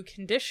sort of new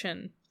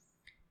condition,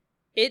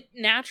 it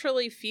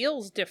naturally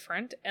feels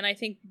different. And I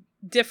think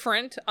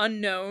different,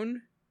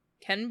 unknown,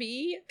 can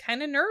be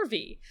kind of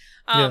nervy.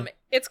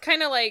 It's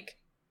kind of like,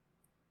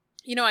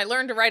 I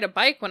learned to ride a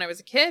bike when I was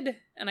a kid,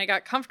 and I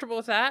got comfortable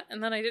with that,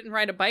 and then I didn't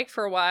ride a bike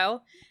for a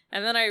while,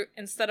 and then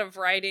instead of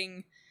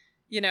riding,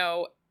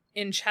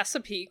 in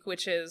Chesapeake,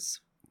 which is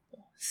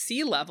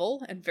sea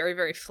level and very,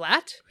 very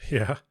flat,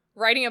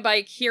 riding a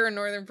bike here in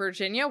Northern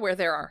Virginia, where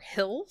there are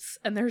hills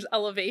and there's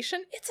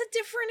elevation, it's a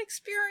different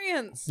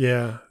experience.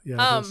 Yeah.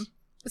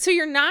 So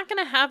you're not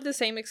going to have the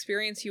same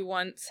experience you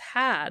once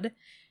had,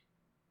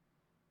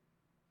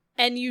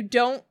 and you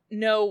don't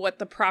know what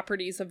the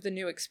properties of the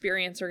new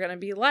experience are going to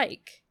be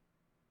like.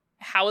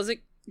 How is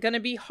it going to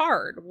be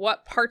hard?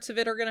 What parts of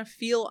it are going to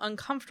feel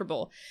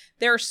uncomfortable?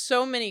 There are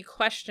so many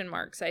question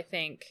marks, I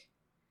think.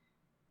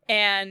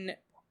 And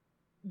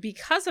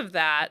because of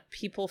that,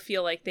 people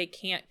feel like they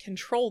can't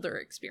control their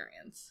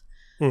experience.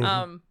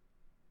 Mm-hmm.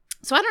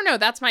 So I don't know.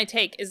 That's my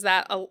take, is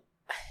that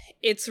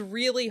it's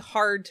really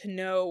hard to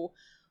know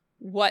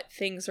what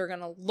things are going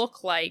to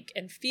look like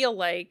and feel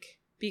like,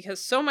 because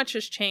so much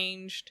has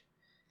changed.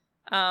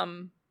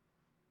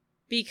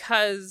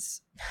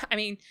 Because,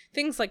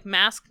 things like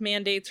mask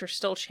mandates are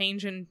still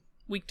changing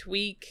week to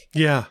week.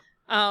 Yeah.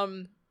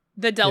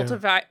 The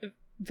Delta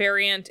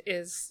variant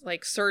is,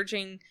 like,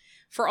 surging.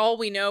 For all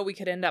we know, we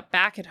could end up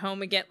back at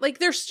home again. Like,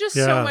 there's just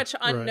so much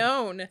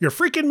unknown. Right. You're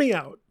freaking me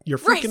out.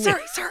 Sorry.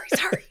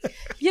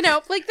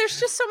 There's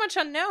just so much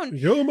unknown.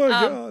 Oh my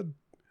God.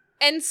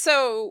 And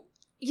so,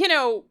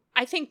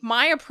 I think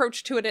my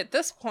approach to it at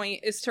this point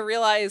is to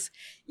realize,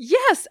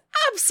 yes,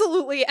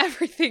 absolutely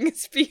everything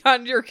is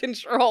beyond your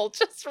control.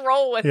 Just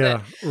roll with it.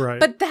 Yeah, right.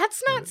 But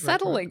that's not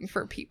settling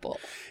for people.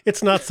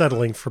 It's not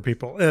settling for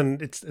people.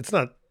 And it's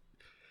not...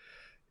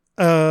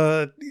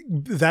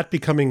 that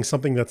becoming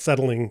something that's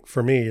settling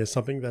for me is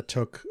something that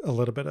took a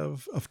little bit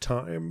of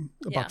time,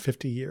 about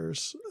 50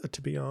 years,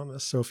 to be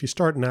honest. So if you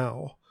start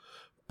now,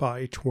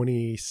 by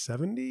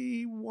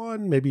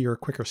 2071, maybe you're a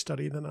quicker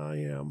study than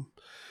I am.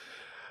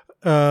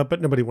 But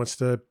nobody wants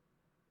to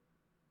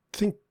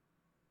think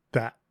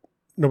that.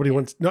 Nobody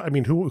wants. No,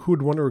 who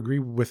would want to agree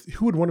with?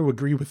 Who would want to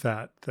agree with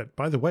that? That,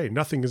 by the way,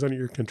 nothing is under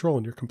your control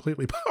and you're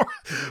completely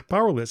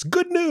powerless.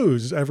 Good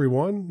news,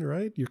 everyone.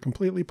 Right? You're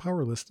completely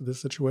powerless to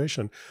this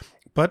situation.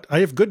 But I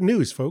have good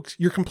news, folks.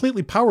 You're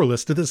completely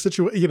powerless to this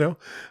situation.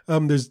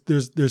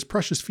 There's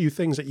precious few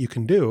things that you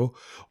can do.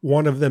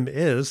 One of them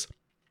is,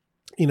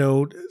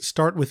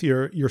 start with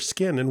your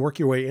skin and work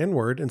your way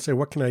inward and say,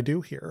 what can I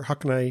do here? How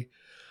can I?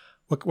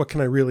 What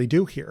can I really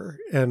do here?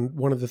 And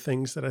one of the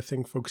things that I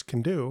think folks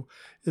can do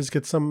is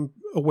get some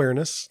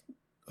awareness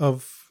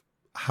of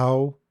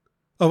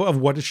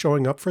of what is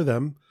showing up for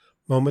them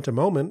moment to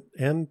moment,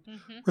 and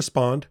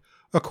respond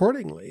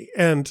accordingly.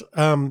 And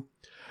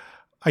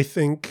I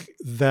think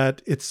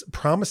that it's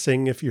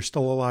promising if you're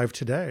still alive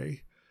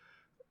today.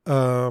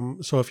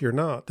 So if you're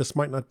not, this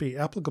might not be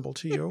applicable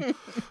to you.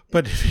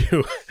 But if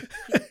you...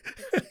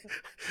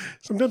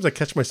 Sometimes I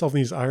catch myself in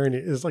these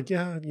ironies. It's like,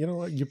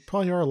 you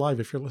probably are alive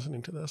if you're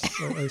listening to this.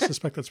 I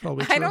suspect that's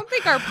probably true. I don't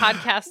think our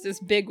podcast is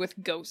big with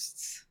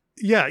ghosts.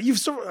 Yeah,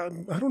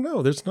 I don't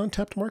know. There's an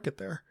untapped market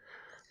there.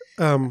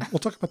 We'll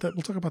talk about that.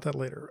 We'll talk about that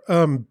later.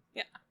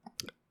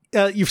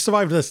 You've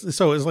survived this.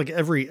 So it's like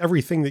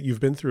everything that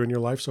you've been through in your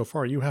life so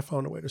far, you have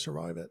found a way to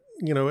survive it.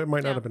 It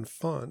might not have been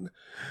fun,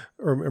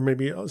 or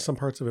maybe some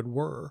parts of it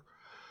were,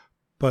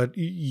 but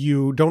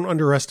you don't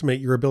underestimate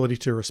your ability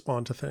to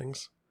respond to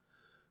things.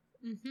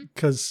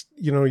 Because,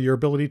 your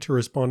ability to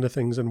respond to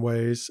things in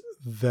ways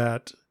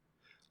that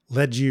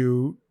led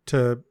you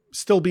to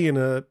still be in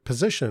a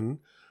position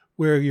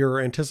where you're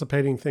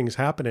anticipating things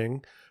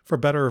happening, for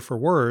better or for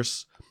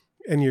worse,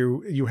 and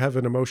you have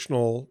an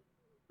emotional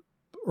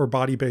or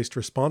body-based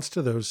response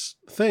to those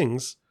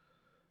things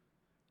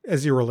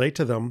as you relate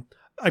to them.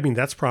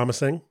 That's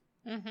promising,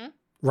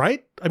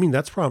 right?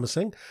 That's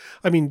promising.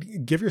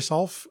 Give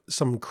yourself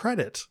some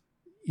credit.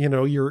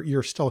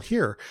 You're still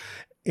here.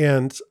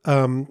 And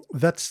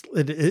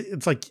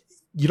it's like,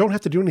 you don't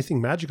have to do anything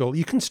magical.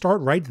 You can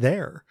start right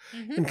there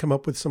and come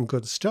up with some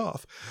good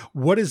stuff.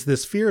 What is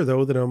this fear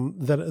though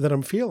that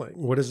I'm feeling?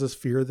 What is this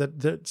fear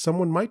that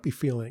someone might be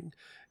feeling,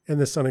 and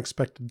this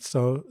unexpected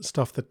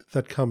stuff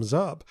that comes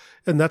up?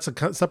 And that's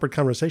a separate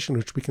conversation,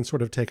 which we can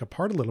sort of take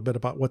apart a little bit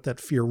about what that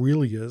fear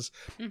really is,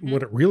 and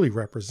what it really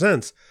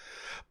represents.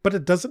 But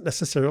it doesn't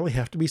necessarily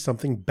have to be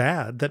something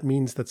bad that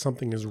means that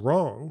something is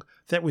wrong,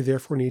 that we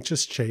therefore need to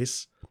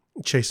chase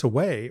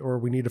away, or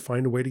we need to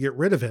find a way to get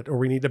rid of it, or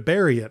we need to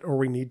bury it, or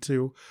we need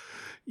to,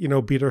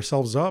 beat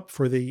ourselves up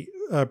for the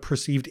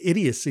perceived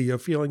idiocy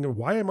of feeling,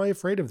 why am I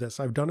afraid of this?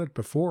 I've done it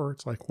before.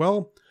 It's like,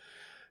 well,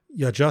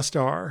 you just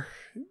are.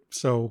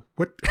 So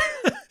what,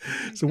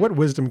 what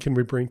wisdom can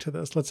we bring to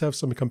this? Let's have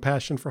some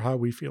compassion for how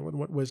we feel, and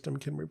what wisdom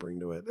can we bring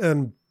to it?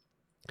 And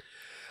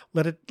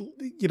let it,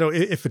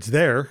 if it's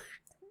there,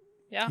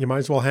 you might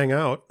as well hang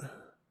out.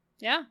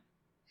 Yeah.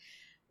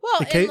 Well,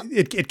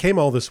 it came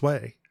all this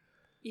way.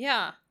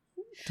 Yeah.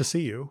 To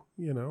see you,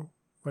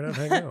 why not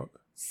hang out?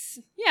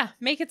 Yeah.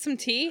 Make it some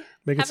tea.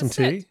 Make it some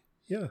tea.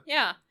 Yeah.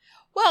 Yeah.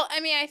 Well, I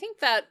mean, I think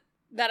that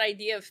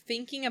idea of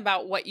thinking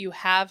about what you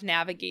have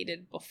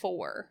navigated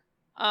before,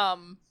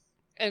 and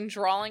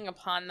drawing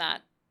upon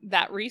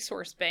that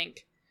resource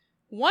bank,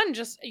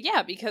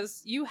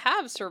 because you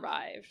have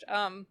survived.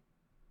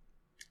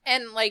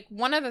 And like,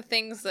 one of the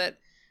things that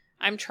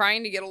I'm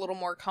trying to get a little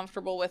more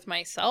comfortable with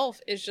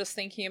myself is just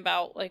thinking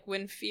about, like,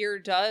 when fear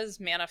does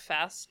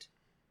manifest,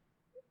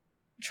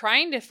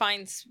 trying to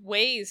find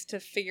ways to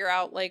figure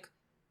out, like,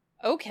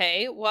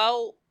 okay,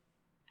 well,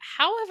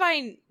 how have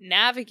I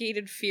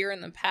navigated fear in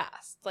the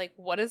past? Like,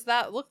 what does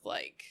that look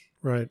like?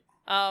 Right.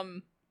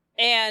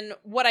 And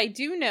what I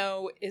do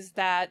know is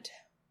that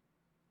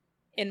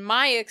in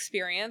my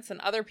experience,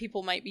 and other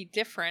people might be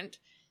different,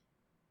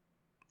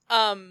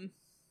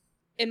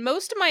 in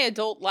most of my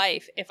adult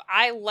life, if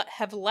I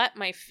have let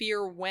my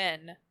fear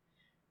win,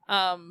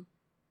 and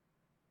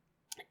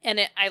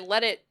I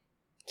let it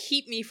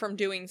keep me from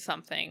doing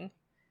something,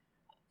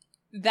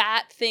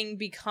 that thing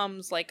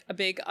becomes like a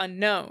big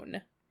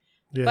unknown.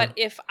 Yeah. But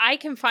if I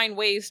can find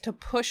ways to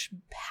push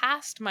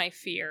past my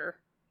fear,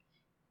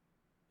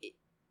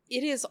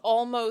 it is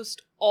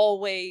almost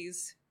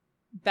always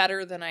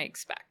better than I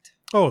expect.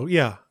 Oh,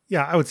 yeah.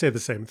 Yeah, I would say the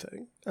same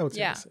thing.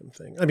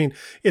 I mean,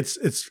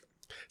 it's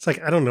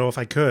like, I don't know if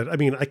I could. I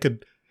mean, I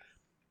can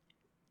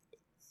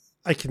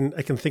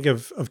think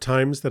of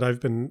times that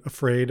I've been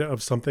afraid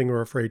of something,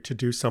 or afraid to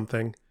do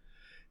something,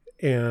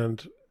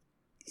 and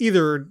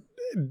either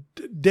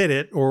did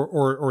it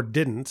or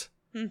didn't.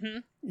 Mm-hmm.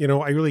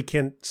 I really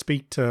can't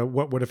speak to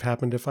what would have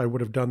happened if I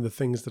would have done the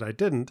things that I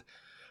didn't,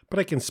 but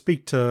I can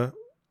speak to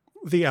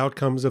the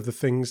outcomes of the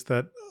things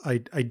that I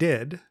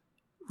did,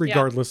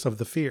 regardless of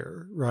the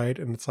fear, right?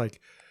 And it's like,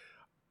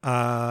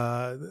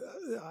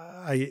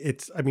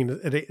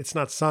 it's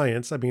not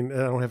science. I mean, I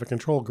don't have a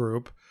control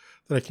group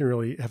that I can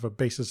really have a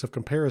basis of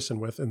comparison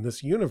with in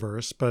this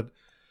universe, but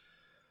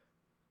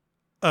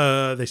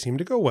they seem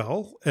to go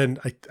well. And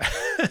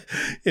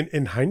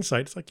in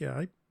hindsight, it's like,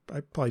 yeah, I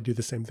probably do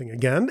the same thing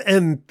again.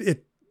 And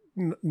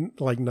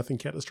like, nothing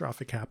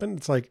catastrophic happened.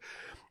 It's like,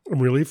 I'm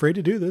really afraid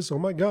to do this. Oh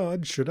my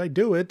God, should I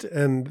do it?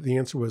 And the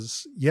answer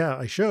was, yeah,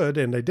 I should.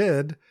 And I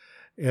did.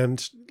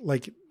 And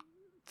like,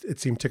 it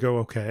seemed to go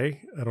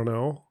okay. I don't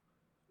know.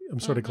 I'm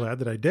sort of glad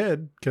that I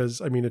did, because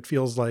I mean, it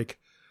feels like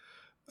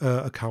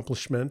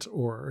accomplishment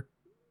or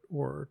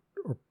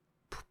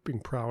being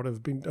proud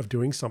of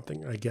doing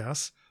something, I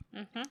guess.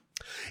 Mm-hmm.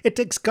 It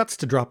takes guts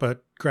to drop a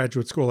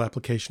graduate school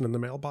application in the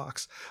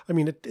mailbox. I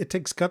mean, it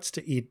takes guts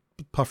to eat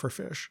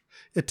pufferfish.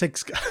 It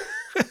takes,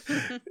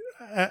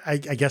 I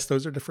guess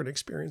those are different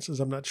experiences.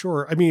 I'm not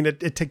sure. I mean,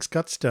 it takes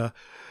guts to,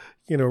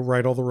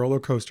 ride all the roller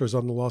coasters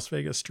on the Las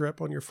Vegas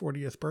Strip on your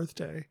 40th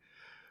birthday.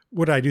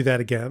 Would I do that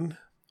again?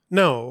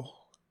 No,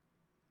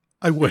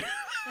 I would.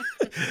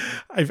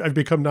 I've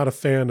become not a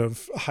fan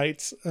of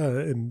heights,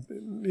 and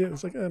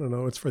it's like, I don't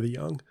know, it's for the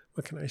young.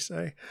 What can I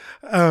say?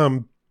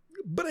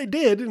 But I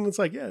did, and it's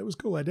like, yeah, it was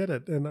cool. I did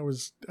it, and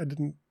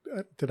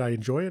did I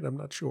enjoy it? I'm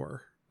not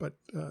sure, but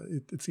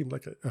it seemed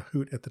like a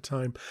hoot at the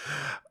time.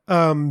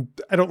 I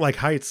don't like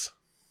heights.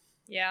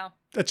 Yeah,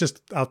 that's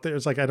just out there.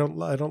 It's like I don't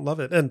love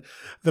it, and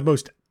the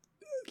most,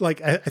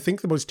 like, I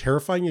think the most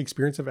terrifying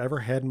experience I've ever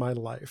had in my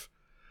life.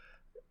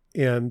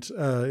 And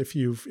if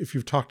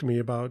you've talked to me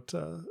about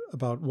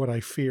what I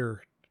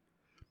fear,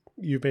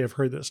 you may have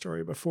heard this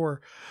story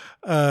before.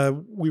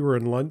 We were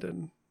in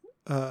London,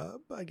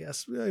 I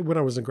guess, when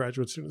I was a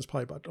graduate student. It's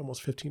probably about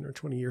almost 15 or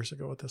 20 years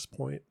ago at this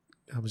point.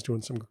 I was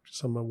doing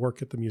some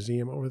work at the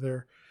museum over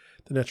there,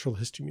 the Natural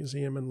History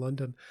Museum in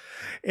London.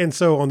 And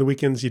so on the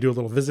weekends, you do a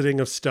little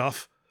visiting of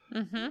stuff,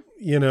 and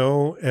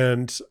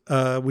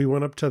we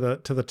went up to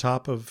the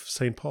top of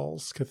St.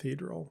 Paul's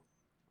Cathedral.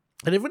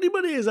 And if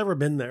anybody has ever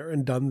been there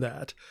and done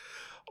that,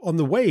 on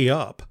the way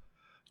up,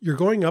 you're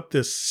going up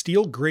this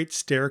steel grate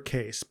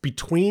staircase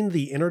between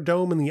the inner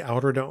dome and the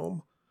outer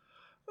dome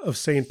of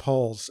St.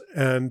 Paul's.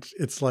 And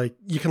it's like,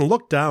 you can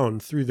look down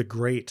through the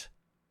grate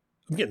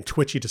I'm getting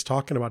twitchy just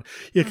talking about it.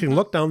 You can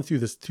look down through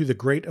the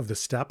grate of the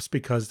steps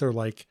because they're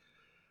like,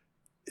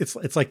 it's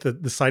like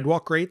the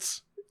sidewalk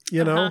grates,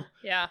 you know?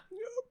 Yeah.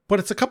 But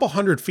it's a couple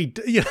 100 feet.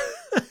 You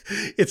know?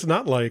 It's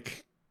not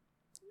like,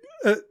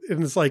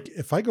 and it's like,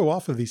 if I go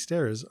off of these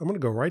stairs, I'm going to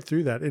go right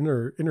through that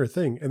inner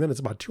thing. And then it's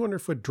about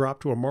 200-foot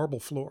drop to a marble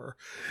floor.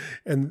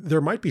 And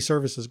there might be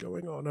services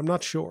going on. I'm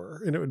not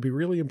sure. And it would be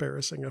really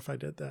embarrassing if I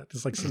did that.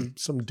 It's like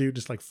some dude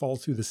just like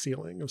falls through the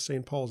ceiling of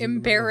St. Paul's.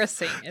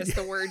 Embarrassing is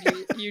the word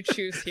you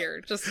choose here.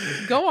 Just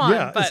go on.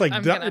 Yeah, but it's like,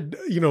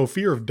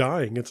 fear of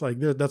dying. It's like,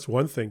 that's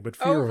one thing, but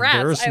fear of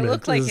embarrassment. I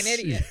look like an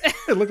idiot.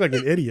 I look like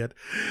an idiot.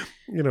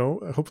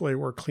 Hopefully I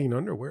wear clean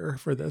underwear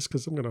for this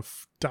because I'm going to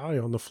die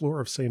on the floor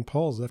of St.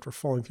 Paul's after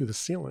falling through the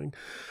ceiling.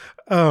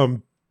 I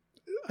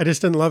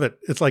just didn't love it.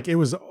 It's like it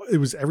was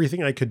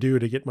everything I could do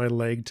to get my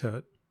leg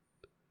to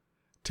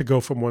go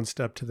from one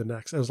step to the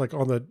next. I was like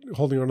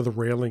holding onto the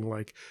railing,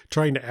 like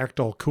trying to act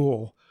all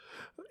cool,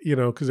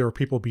 because there were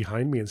people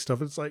behind me and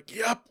stuff. It's like,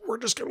 yep, we're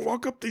just going to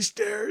walk up these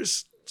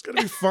stairs. It's going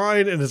to be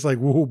fine. And it's like,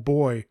 whoa,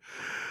 boy.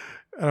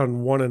 I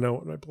don't want to know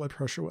what my blood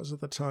pressure was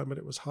at the time, but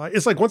it was high.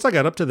 It's like once I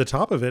got up to the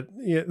top of it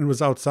and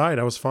was outside,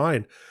 I was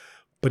fine.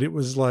 But it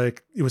was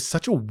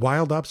such a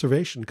wild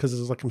observation because it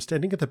was like I'm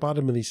standing at the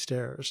bottom of these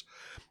stairs,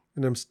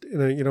 and I'm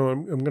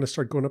going to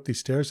start going up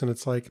these stairs, and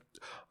it's like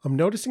I'm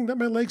noticing that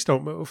my legs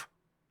don't move.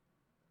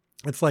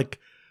 It's like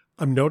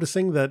I'm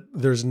noticing that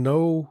there's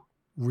no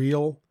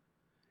real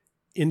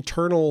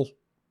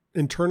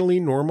internally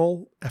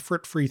normal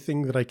effort-free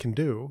thing that I can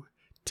do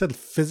to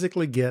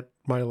physically get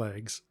my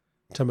legs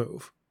to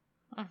move.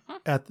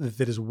 That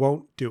just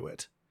won't do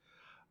it.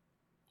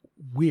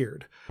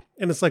 Weird.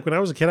 And it's like when I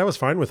was a kid, I was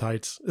fine with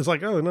heights. It's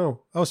like, oh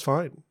no, I was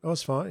fine. But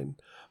it's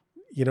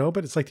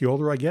like the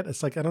older I get,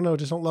 it's like, I don't know, I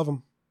just don't love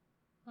them.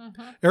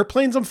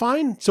 Airplanes, I'm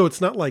fine. So it's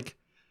not like,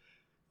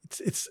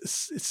 it's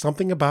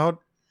something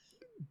about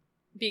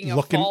being a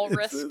fall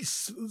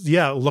risk.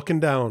 Looking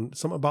down.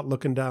 Something about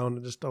looking down.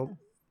 I just don't.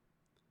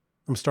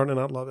 I'm starting to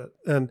not love it.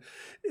 And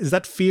is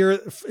that fear?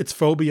 It's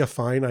phobia.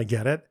 Fine, I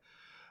get it.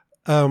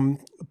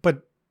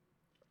 But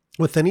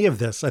with any of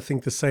this, I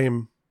think the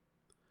same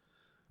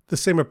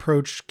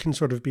approach can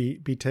sort of be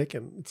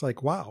taken. It's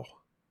like, wow,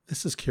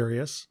 this is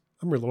curious.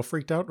 I'm a little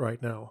freaked out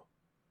right now.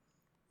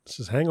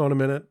 Says, hang on a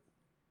minute.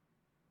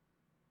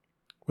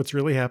 What's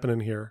really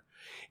happening here?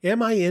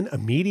 Am I in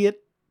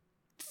immediate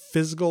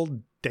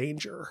physical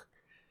danger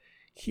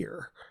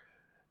here?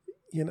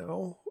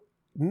 No,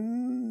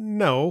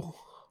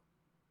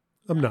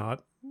 I'm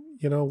not.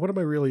 What am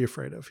I really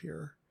afraid of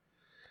here?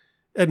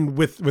 And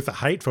with the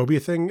height phobia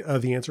thing,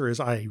 the answer is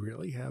I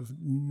really have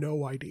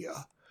no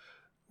idea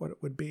what it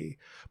would be.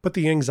 But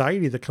the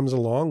anxiety that comes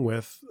along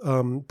with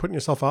putting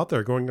yourself out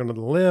there, going under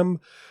the limb,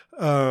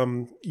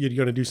 you're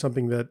going to do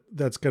something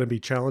that's going to be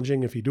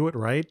challenging if you do it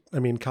right. I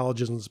mean,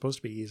 college isn't supposed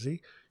to be easy.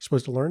 You're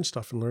supposed to learn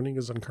stuff, and learning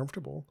is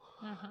uncomfortable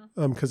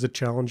because it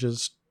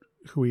challenges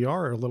who we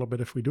are a little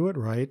bit if we do it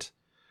right.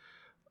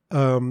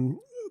 My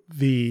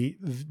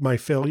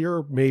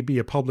failure may be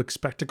a public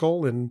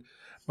spectacle, and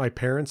my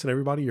parents and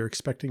everybody are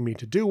expecting me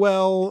to do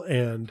well,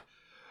 and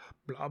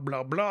blah,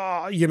 blah,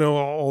 blah,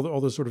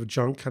 all this sort of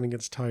junk kind of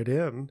gets tied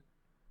in.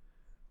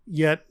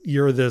 Yet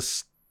you're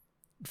this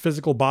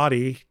physical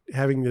body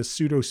having this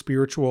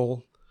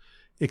pseudo-spiritual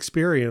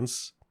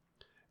experience,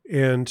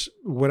 and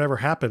whatever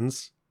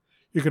happens,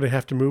 you're going to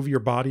have to move your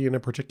body in a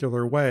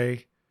particular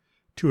way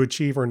to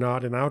achieve or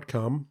not an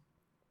outcome.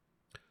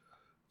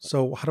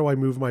 So how do I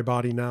move my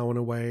body now in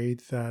a way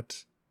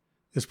that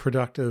is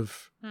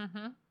productive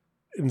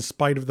in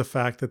spite of the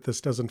fact that this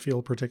doesn't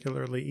feel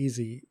particularly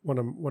easy what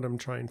I'm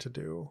trying to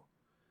do?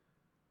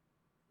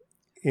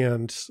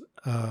 And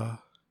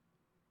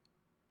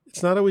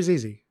it's not always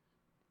easy.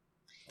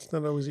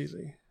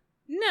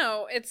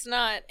 No, it's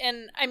not.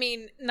 And I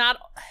mean,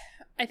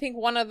 I think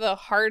one of the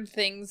hard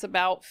things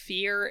about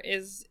fear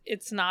is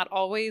it's not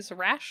always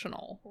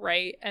rational,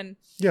 right? And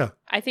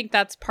I think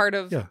that's part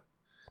of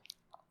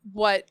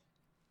what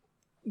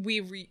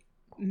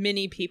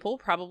many people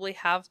probably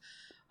have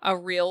a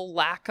real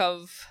lack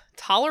of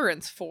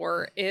tolerance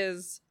for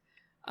is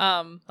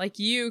like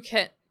you're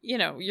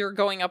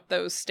going up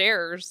those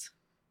stairs,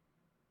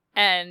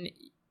 and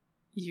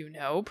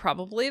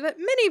probably that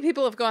many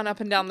people have gone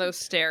up and down those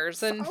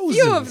stairs, and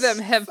few of them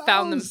have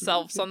found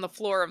themselves on the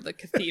floor of the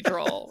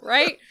cathedral,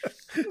 right?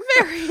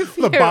 Very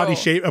few.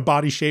 A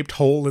body-shaped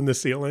hole in the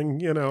ceiling,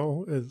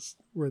 is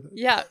where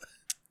Yeah.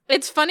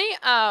 It's funny,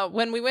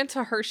 when we went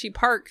to Hershey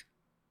Park,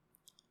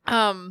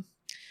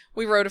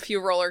 we rode a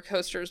few roller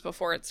coasters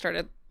before it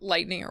started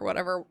lightning or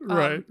whatever.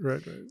 Right.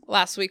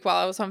 Last week while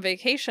I was on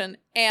vacation.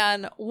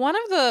 And one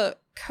of the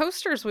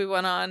coasters we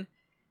went on,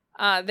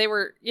 they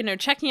were,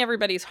 checking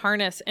everybody's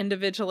harness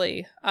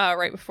individually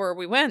right before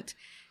we went.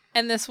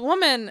 And this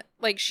woman,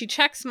 she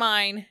checks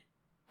mine.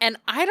 And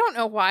I don't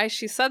know why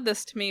she said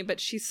this to me, but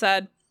she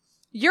said,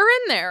 "You're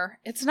in there.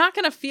 It's not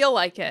going to feel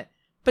like it.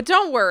 But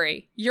don't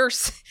worry. You're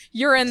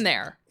in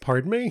there."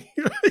 Pardon me?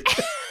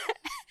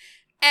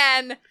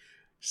 And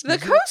The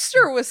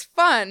coaster was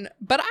fun,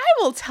 but I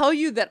will tell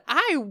you that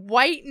I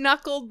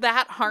white-knuckled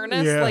that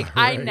harness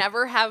I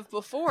never have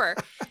before.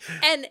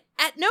 And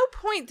at no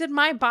point did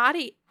my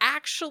body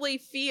actually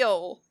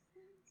feel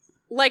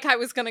like I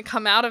was going to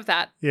come out of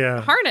that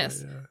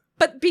harness. Yeah.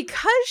 But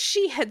because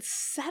she had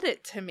said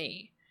it to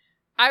me,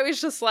 I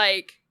was just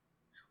like,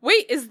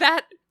 wait, is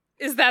that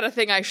a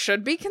thing I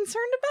should be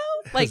concerned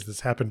about? Like, has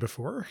this happened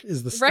before?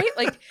 Is this right?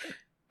 Like,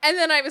 and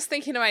then I was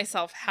thinking to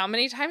myself, how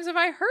many times have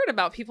I heard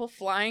about people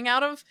flying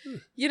out of,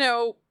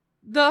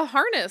 the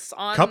harness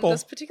on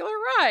this particular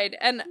ride?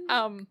 And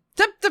I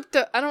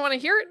don't want to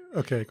hear it.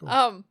 Okay, cool.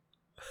 But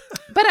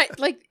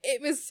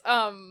it was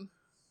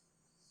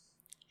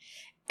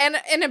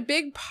and a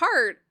big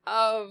part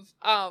of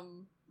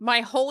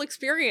my whole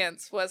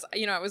experience was,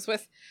 I was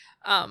with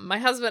my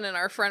husband and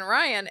our friend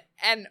Ryan,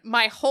 and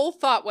my whole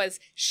thought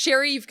was,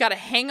 Sherry, you've got to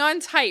hang on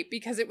tight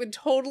because it would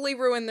totally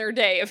ruin their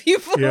day if you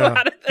flew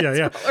out of this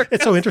roller coaster.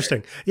 It's so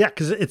interesting. Yeah,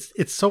 because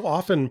it's so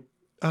often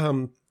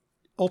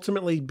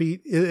ultimately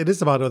it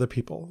is about other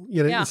people.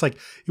 It's like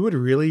it would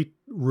really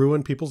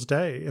ruin people's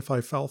day if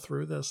I fell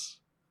through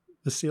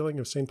the ceiling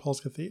of St. Paul's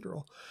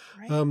Cathedral.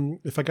 Right.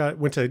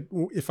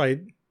 If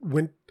I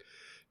went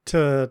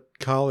to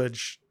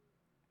college,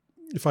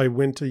 if I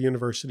went to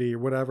university or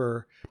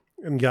whatever,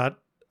 and got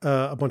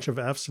a bunch of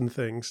Fs and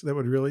things, that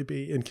would really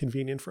be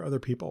inconvenient for other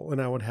people.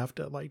 And I would have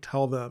to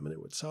tell them, and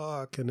it would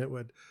suck, and it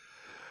would,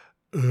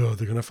 they're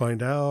going to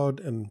find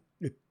out. And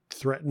it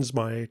threatens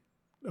my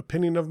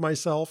opinion of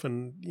myself.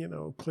 And,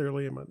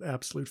 clearly I'm an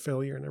absolute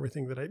failure and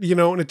everything that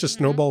and it just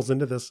snowballs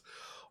into this,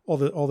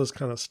 all this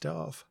kind of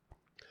stuff.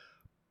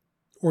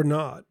 Or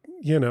not,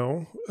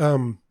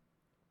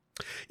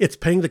 it's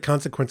paying the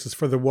consequences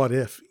for the what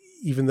if,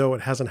 even though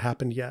it hasn't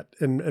happened yet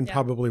and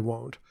probably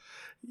won't.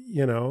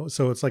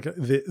 So it's like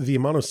the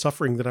amount of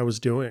suffering that I was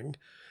doing,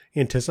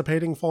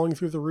 anticipating falling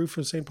through the roof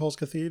of St. Paul's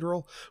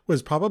Cathedral,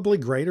 was probably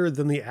greater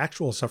than the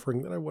actual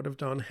suffering that I would have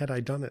done had I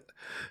done it,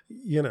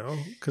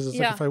 because it's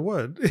like, if I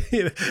would,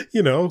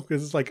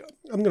 because it's like,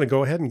 I'm going to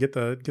go ahead and get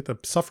the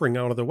suffering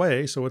out of the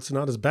way, so it's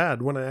not as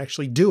bad when I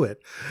actually do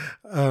it.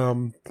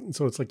 So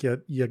it's like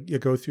you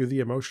go through the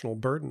emotional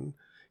burden,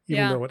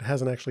 even though it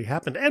hasn't actually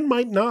happened, and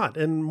might not,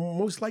 and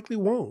most likely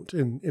won't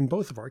in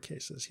both of our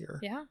cases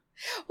here. Yeah.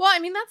 Well, I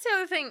mean, that's the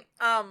other thing.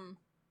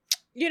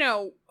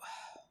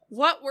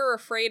 What we're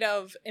afraid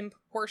of in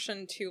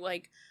proportion to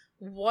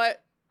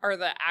what are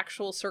the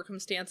actual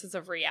circumstances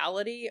of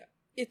reality.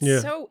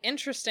 It's so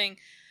interesting.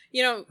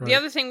 The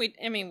other thing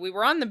we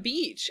were on the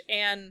beach,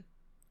 and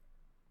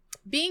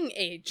being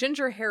a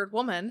ginger-haired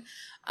woman,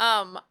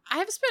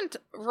 I've spent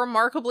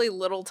remarkably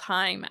little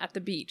time at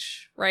the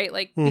beach, right?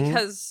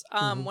 Because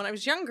when I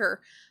was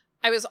younger,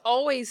 I was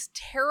always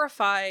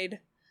terrified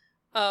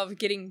of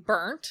getting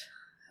burnt,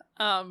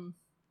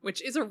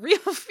 which is a real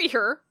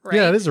fear, right?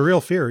 Yeah, it is a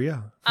real fear,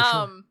 yeah. For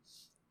sure.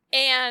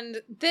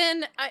 And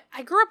then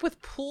I grew up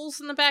with pools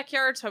in the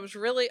backyard, so I was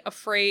really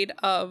afraid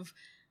of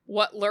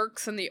what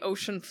lurks in the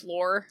ocean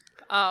floor,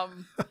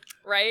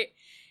 right?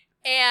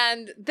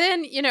 And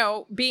then,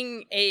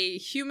 being a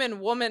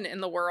human woman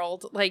in the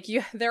world,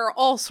 there are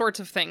all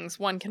sorts of things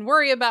one can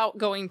worry about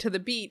going to the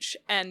beach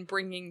and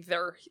bringing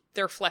their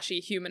fleshy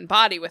human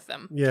body with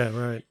them. Yeah,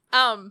 right.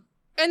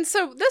 And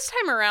so this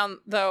time around,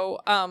 though,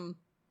 I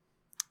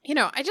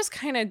just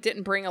kind of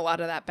didn't bring a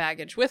lot of that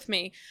baggage with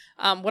me.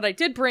 What I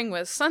did bring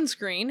was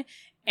sunscreen,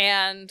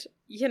 and,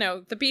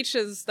 the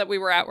beaches that we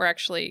were at were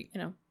actually,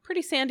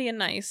 pretty sandy and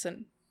nice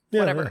and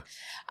whatever.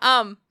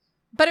 Yeah.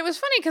 But it was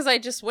funny because I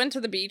just went to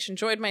the beach,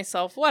 enjoyed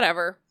myself,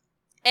 whatever.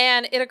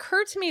 And it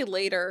occurred to me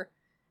later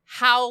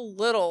how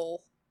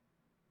little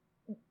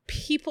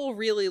people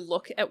really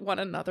look at one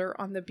another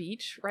on the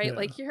beach, right?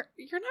 Yeah.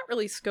 You're not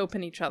really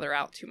scoping each other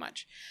out too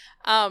much.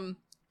 And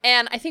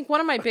I think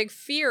one of my big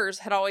fears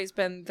had always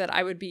been that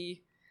I would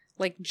be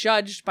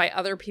judged by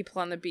other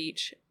people on the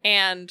beach.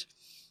 And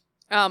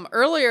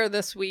earlier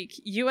this week,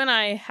 you and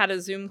I had a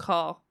Zoom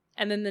call,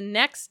 and then the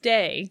next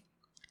day,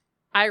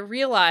 I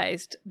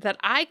realized that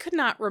I could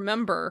not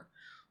remember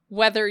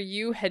whether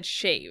you had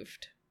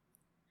shaved.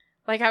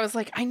 I was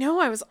like, I know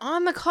I was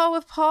on the call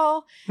with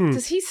Paul.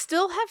 Does he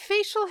still have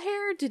facial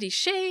hair? Did he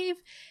shave?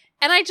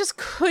 And I just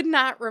could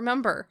not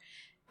remember.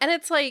 And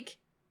it's like,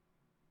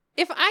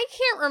 if I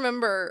can't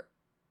remember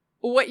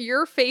what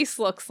your face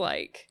looks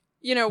like,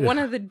 one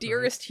of the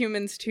dearest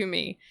humans to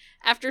me,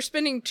 after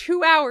spending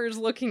 2 hours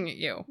looking at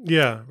you.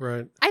 Yeah,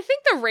 right. I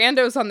think the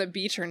randos on the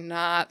beach are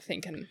not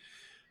thinking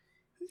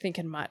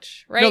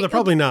much, right? No, they're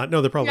probably not.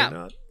 They're probably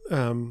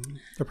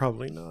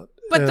not.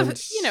 But the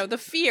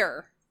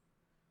fear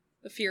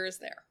is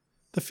there.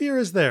 The fear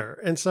is there.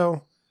 And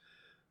so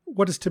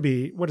what is to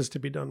be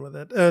done with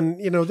it? And,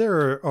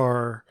 there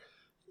are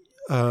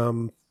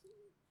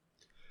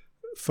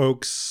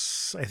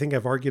folks, I think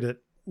I've argued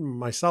it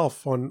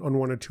myself on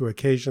one or two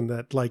occasions,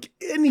 that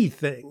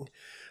anything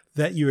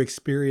that you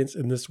experience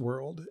in this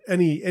world,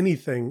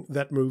 anything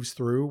that moves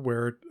through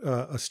where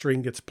a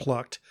string gets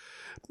plucked,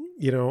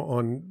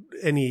 on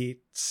any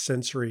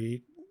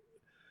sensory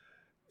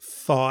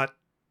thought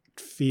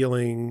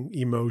feeling,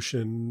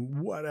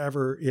 emotion,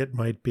 whatever it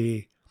might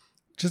be.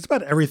 Just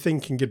about everything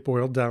can get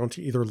boiled down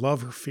to either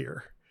love or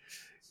fear.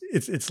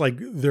 It's like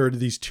there are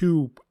these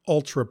two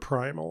ultra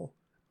primal.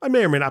 I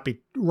may or may not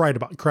be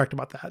correct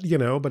about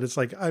that, but it's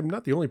like, I'm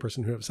not the only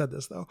person who have said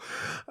this though.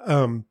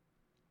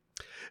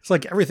 It's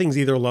like everything's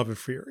either love or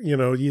fear.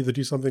 You either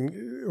do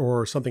something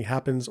or something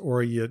happens,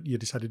 or you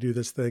decide to do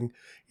this thing.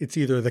 It's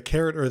either the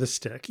carrot or the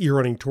stick. You're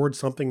running towards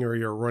something or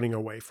you're running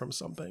away from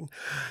something.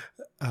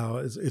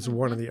 It's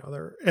one or the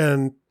other.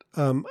 And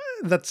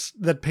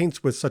that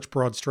paints with such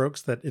broad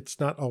strokes that it's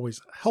not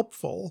always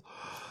helpful.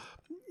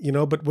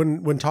 But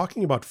when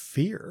talking about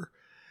fear,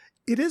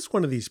 it is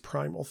one of these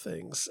primal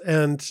things.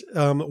 And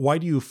why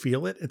do you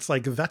feel it? It's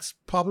like that's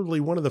probably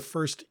one of the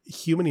first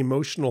human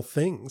emotional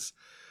things.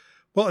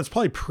 Well, it's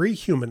probably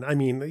pre-human. I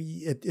mean,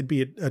 it'd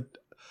be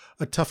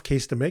a tough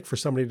case to make for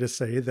somebody to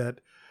say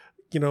that,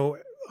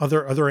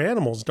 other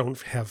animals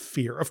don't have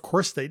fear. Of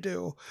course they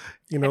do.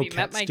 Have you cats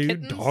met my do,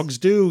 kittens? dogs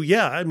do.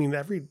 Yeah, I mean,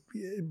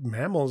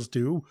 mammals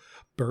do.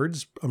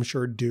 Birds, I'm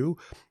sure, do.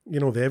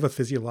 They have a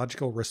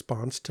physiological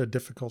response to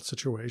difficult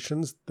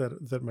situations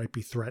that might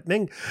be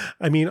threatening.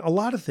 I mean, a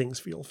lot of things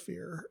feel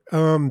fear,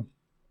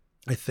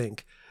 I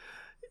think.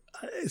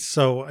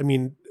 So, I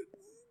mean,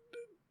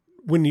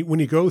 when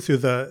you go through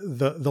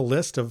the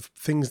list of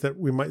things that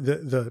we might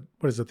the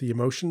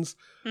emotions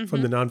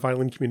from the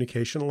nonviolent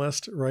communication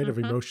list, right? Of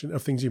emotion,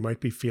 of things you might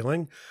be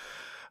feeling.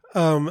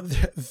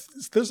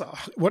 There's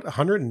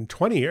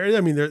 120.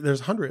 I mean,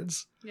 there's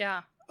hundreds.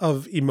 Yeah.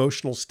 Of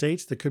emotional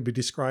states that could be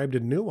described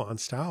and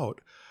nuanced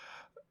out.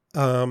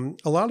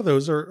 A lot of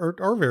those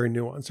are very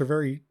nuanced.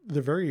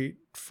 They're very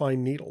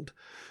fine needled,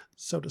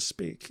 so to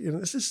speak.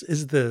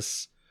 Is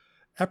this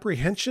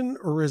apprehension,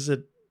 or is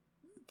it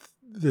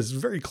this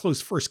very close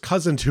first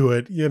cousin to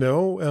it?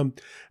 Am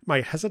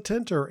I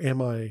hesitant or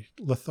am I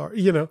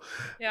lethargic?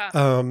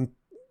 Yeah.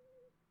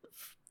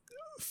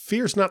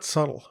 Fear's not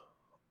subtle.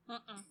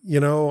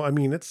 I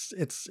mean,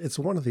 it's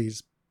one of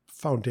these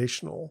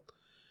foundational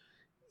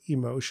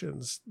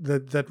emotions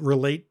that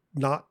relate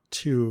not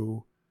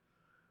to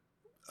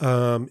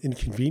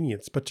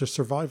inconvenience, but to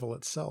survival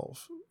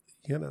itself.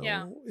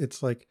 Yeah.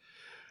 It's like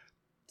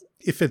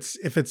if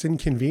it's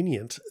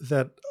inconvenient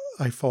that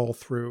I fall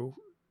through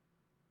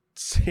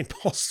St.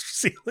 Paul's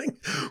ceiling,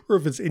 or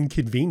if it's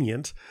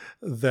inconvenient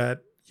that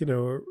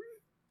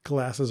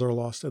glasses are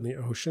lost in the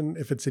ocean,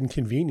 if it's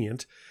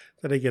inconvenient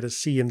that I get a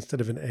C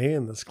instead of an A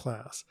in this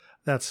class,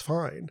 that's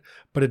fine.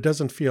 But it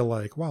doesn't feel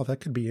like, wow, that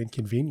could be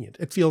inconvenient.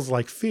 It feels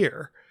like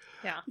fear.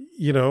 Yeah.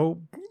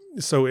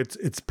 So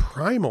it's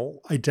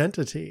primal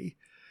identity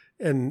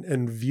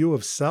and view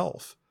of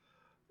self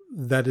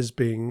that is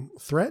being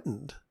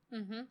threatened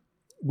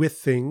with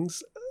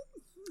things,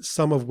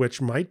 some of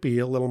which might be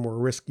a little more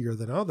riskier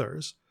than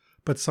others,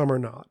 but some are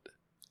not.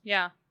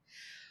 Yeah.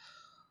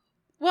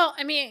 Well,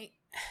 I mean,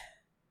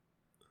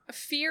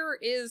 fear,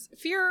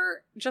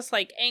 just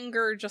like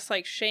anger, just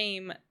like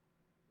shame.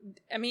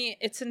 I mean,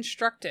 it's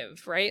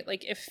instructive, right?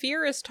 Like if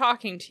fear is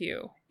talking to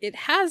you, it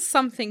has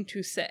something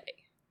to say.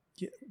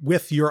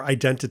 With your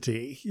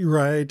identity,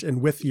 right?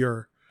 And with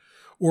your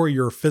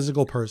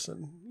physical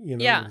person,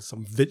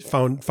 some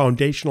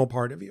foundational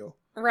part of you.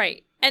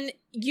 Right. And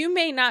you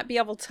may not be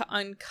able to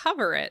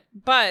uncover it,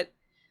 but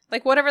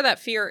like whatever that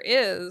fear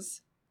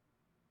is,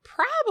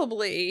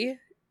 probably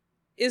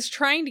is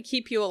trying to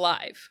keep you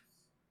alive.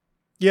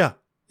 Yeah,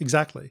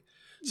 exactly.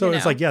 So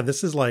it's like,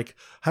 this is like,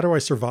 how do I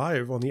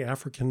survive on the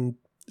African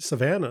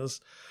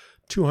savannas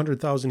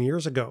 200,000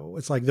 years ago?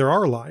 It's like, there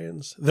are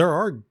lions, there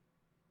are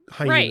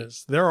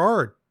hyenas, there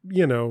are,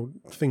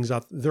 things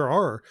out, there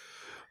are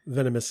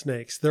venomous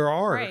snakes, there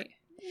are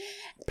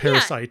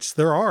parasites,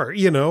 there are,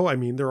 I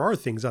mean, there are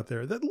things out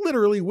there that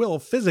literally will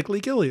physically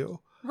kill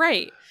you.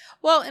 Right.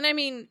 Well, and I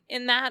mean,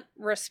 in that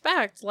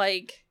respect,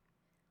 like,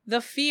 the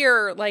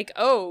fear, like,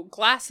 oh,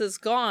 glass is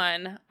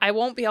gone, I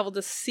won't be able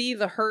to see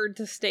the herd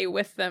to stay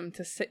with them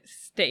to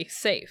stay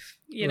safe,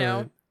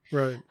 know?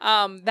 Right.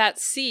 That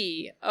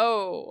sea,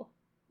 if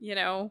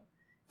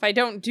I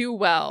don't do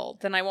well,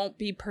 then I won't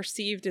be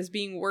perceived as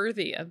being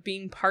worthy of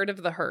being part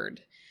of the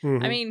herd.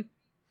 I mean,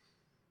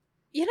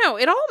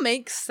 it all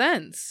makes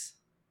sense,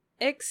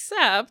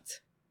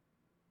 except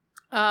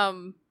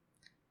we're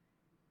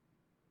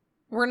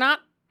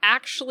not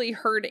actually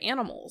herd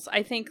animals.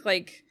 I think,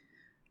 like,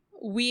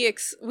 we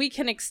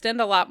can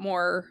extend a lot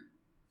more.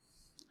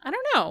 I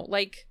don't know,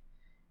 like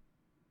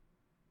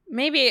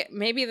maybe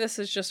this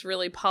is just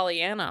really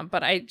Pollyanna,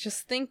 but I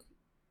just think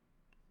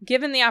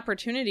given the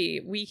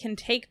opportunity, we can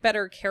take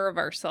better care of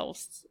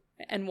ourselves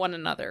and one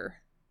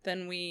another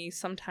than we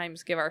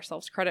sometimes give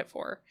ourselves credit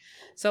for.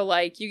 So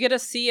like, you get a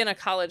C in a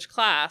college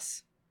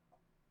class,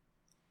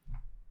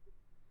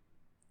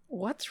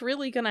 what's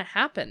really going to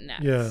happen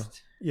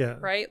next? Yeah.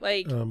 Right?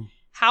 Like,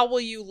 how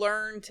will you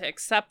learn to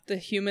accept the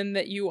human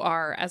that you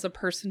are as a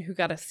person who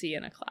got a C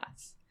in a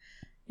class?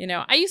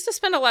 I used to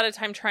spend a lot of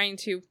time trying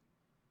to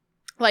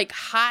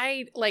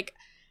hide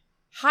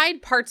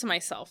parts of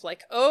myself.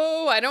 Like,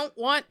 oh, I don't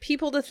want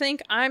people to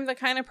think I'm the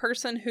kind of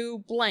person who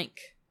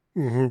blank.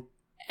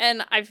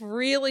 And I've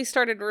really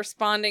started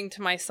responding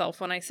to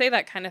myself when I say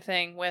that kind of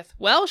thing with,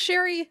 well,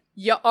 Sherry,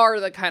 you are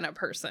the kind of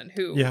person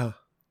who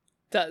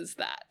does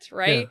that,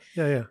 right?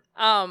 Yeah.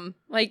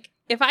 Like,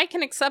 if I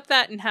can accept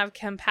that and have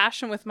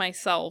compassion with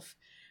myself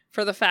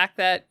for the fact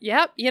that,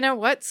 yep, you know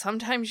what?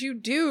 Sometimes you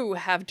do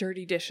have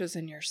dirty dishes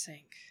in your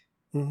sink.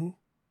 Mm-hmm.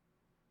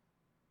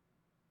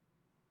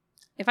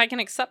 If I can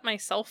accept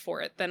myself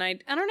for it, then I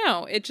don't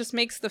know. It just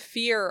makes the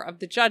fear of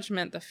the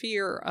judgment, the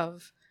fear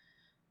of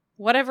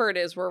whatever it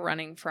is we're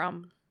running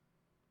from,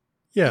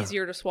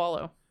 easier to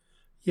swallow.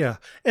 Yeah.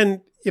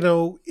 And, you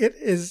know,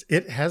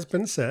 it has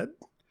been said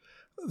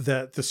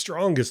that the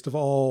strongest of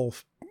all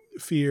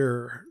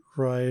fear,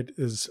 right,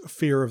 is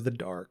fear of the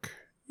dark.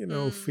 You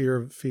know, fear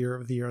of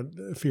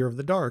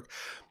the dark.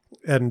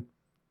 And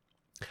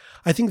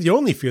I think the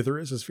only fear there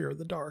is fear of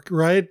the dark,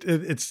 right?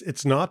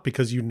 It's not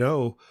because, you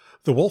know,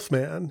 the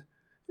Wolfman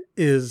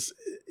is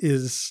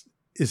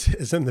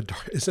in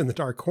the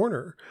dark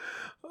corner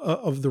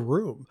of the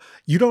room.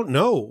 You don't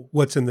know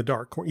what's in the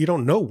dark corner. You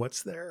don't know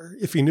what's there.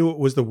 If you knew it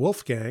was the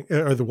Wolfgang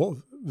or the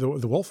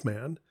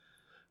Wolfman,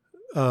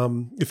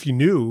 if you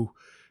knew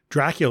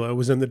Dracula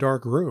was in the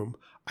dark room,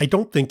 I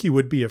don't think you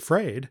would be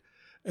afraid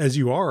as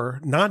you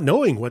are not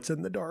knowing what's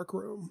in the dark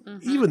room,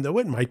 even though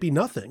it might be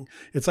nothing.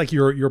 It's like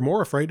you're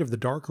more afraid of the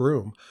dark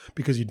room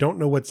because you don't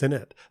know what's in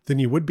it than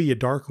you would be a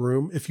dark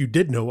room if you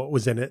did know what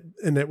was in it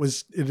and it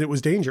was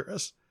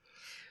dangerous.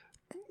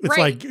 It's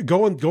like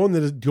going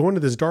to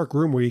this dark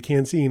room where you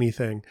can't see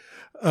anything.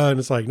 And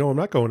it's like, no, I'm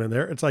not going in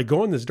there. It's like,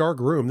 go in this dark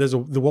room.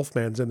 The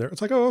Wolfman's in there.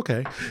 It's like, oh,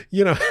 okay.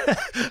 You know, I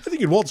think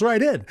you'd waltz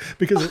right in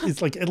because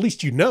it's like, at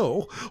least you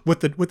know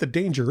what the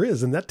danger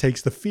is. And that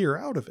takes the fear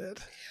out of it.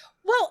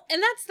 Well,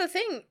 and that's the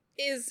thing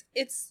is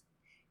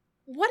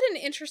what an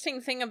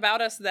interesting thing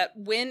about us that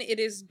when it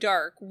is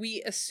dark,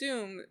 we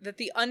assume that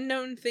the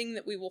unknown thing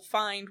that we will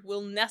find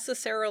will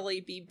necessarily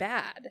be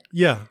bad.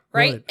 Yeah.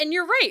 Right? And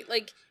you're right.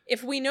 Like,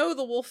 if we know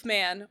the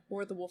Wolfman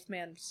or the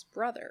Wolfman's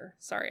brother,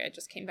 sorry, I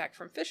just came back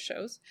from fish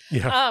shows.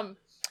 Yeah.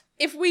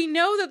 If we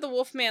know that the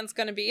Wolfman's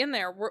going to be in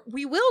there,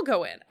 we will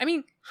go in. I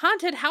mean,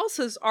 haunted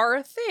houses are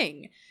a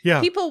thing.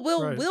 Yeah. People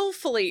will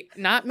willfully,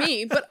 not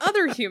me, but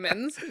other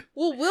humans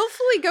will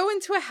willfully go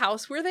into a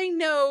house where they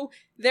know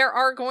there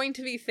are going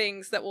to be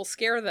things that will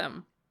scare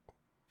them.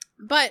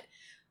 But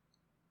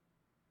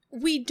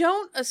we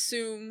don't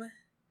assume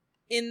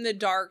in the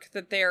dark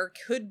that there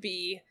could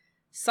be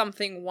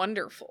something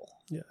wonderful.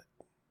 Yeah.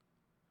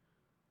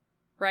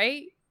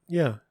 Right?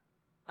 Yeah.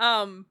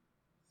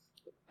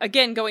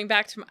 Again, going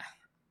back to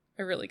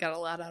I really got a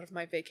lot out of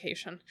my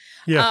vacation.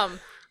 Yeah.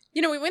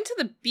 You know, we went to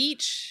the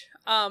beach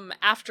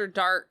after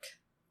dark,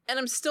 and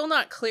I'm still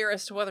not clear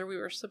as to whether we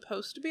were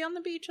supposed to be on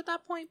the beach at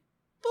that point,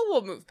 but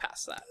we'll move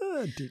past that.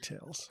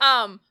 Details.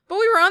 But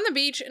we were on the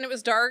beach, and it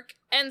was dark,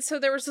 and so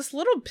there was this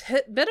little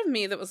bit of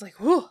me that was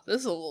like, whoa,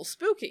 this is a little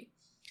spooky.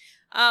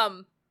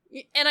 And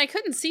I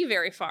couldn't see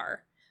very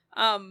far.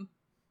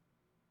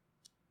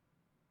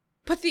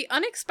 But the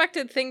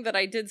unexpected thing that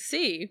I did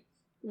see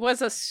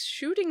was a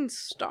shooting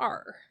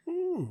star.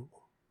 Ooh.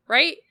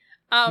 Right?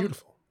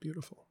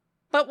 Beautiful.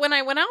 But when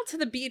I went out to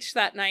the beach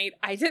that night,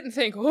 I didn't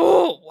think,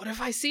 oh, what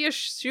if I see a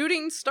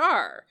shooting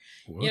star?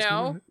 You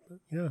know?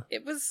 Yeah.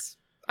 It was,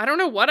 I don't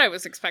know what I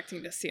was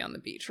expecting to see on the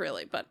beach,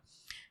 really. But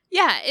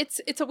yeah,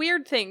 it's a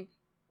weird thing.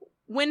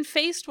 When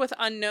faced with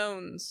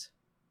unknowns,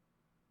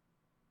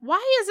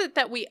 why is it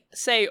that we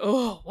say,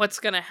 oh, what's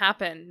going to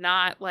happen?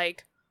 Not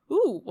like,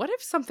 ooh, what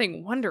if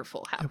something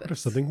wonderful happens? Yeah, what if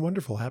something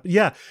wonderful happens?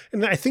 Yeah.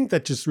 And I think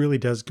that just really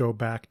does go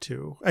back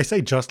to, I say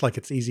just like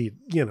it's easy,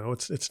 you know,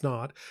 it's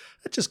not.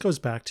 It just goes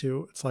back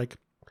to, it's like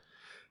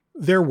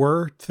there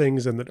were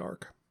things in the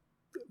dark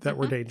that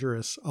were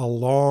dangerous a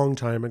long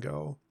time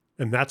ago.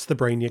 And that's the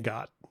brain you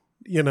got,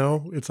 you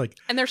know, it's like.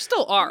 And there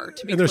still are, to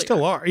be clear. And there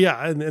still are.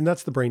 Yeah. And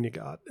that's the brain you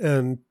got.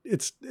 And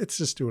it's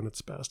just doing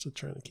its best at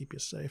trying to keep you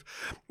safe.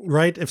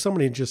 Right. If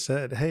somebody just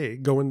said, hey,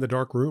 go in the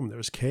dark room,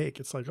 there's cake.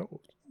 It's like,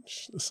 oh,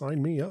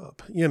 sign me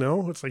up, you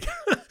know. It's like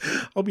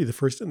I'll be the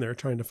first in there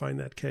trying to find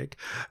that cake,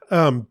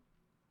 but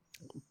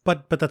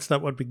that's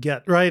not what we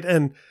get, right?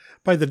 And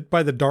by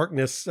the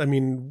darkness, I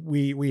mean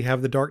we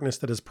have the darkness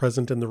that is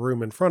present in the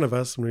room in front of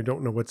us, and we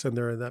don't know what's in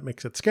there, and that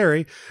makes it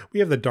scary. We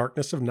have the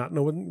darkness of not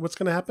knowing what's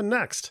going to happen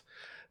next,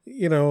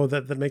 you know,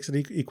 that makes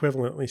it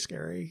equivalently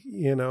scary,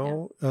 you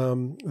know.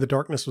 The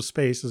darkness of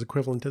space is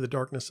equivalent to the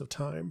darkness of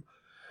time.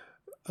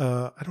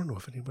 I don't know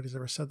if anybody's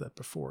ever said that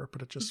before,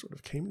 but it just sort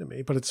of came to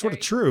me. But it's sort of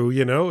true,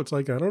 you know. It's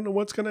like, I don't know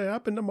what's going to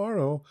happen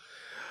tomorrow.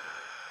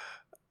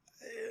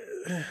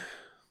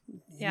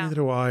 Yeah. Neither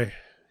do I.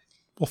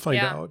 We'll find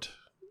out.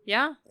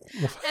 Yeah.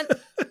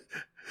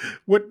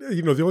 What,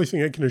 you know, the only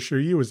thing I can assure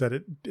you is that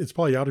it's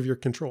probably out of your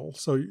control.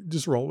 So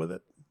just roll with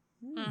it.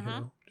 You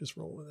know, just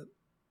roll with it.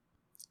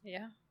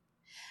 Yeah.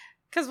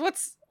 Because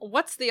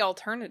what's the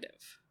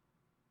alternative?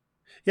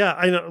 Yeah,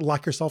 I know.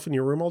 Lock yourself in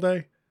your room all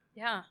day.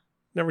 Yeah.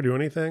 Never do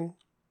anything.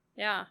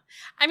 Yeah.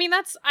 I mean,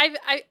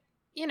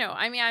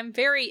 I'm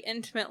very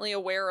intimately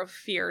aware of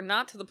fear,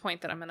 not to the point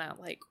that I'm going to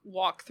like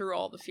walk through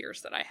all the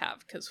fears that I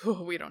have, because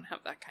we don't have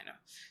that kind of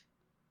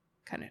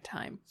kind of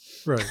time.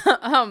 Right.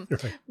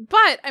 Right.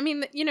 But I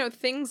mean,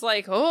 things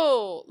like,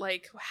 oh,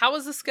 like, how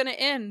is this going to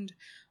end?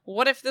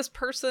 What if this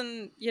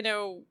person,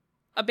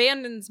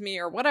 abandons me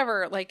or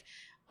whatever? Like,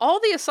 all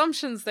the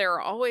assumptions there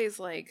are always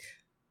like,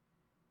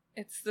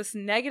 it's this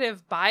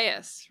negative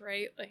bias,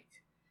 right? Like,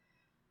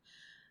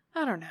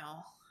 I don't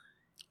know.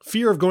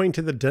 Fear of going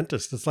to the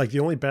dentist. It's like the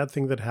only bad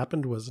thing that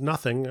happened was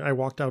nothing. I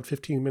walked out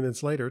 15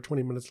 minutes later,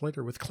 20 minutes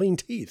later with clean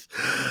teeth,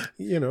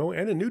 and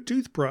a new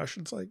toothbrush.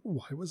 It's like,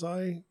 why was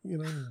I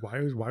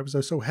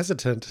so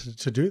hesitant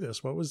to do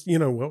this? What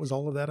was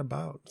all of that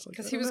about? It's like,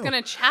 because he was going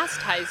to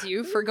chastise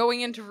you for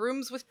going into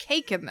rooms with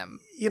cake in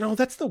them.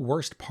 That's the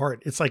worst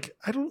part. It's like,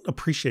 I don't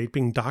appreciate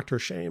being doctor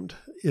shamed.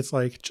 It's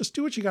like, just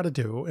do what you got to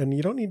do. And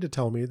you don't need to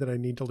tell me that I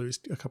need to lose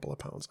a couple of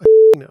pounds. I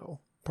know.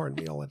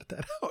 Pardon me, I'll edit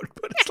that out.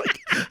 But it's like...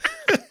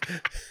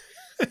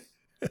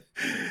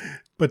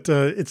 But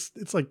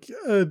it's like,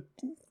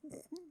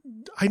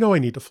 I know I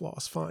need to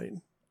floss.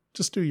 Fine,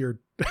 just do your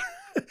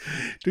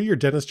do your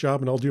dentist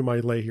job, and I'll do my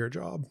lay here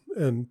job,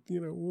 and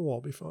we'll all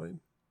be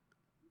fine.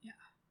 Yeah,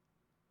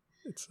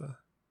 it's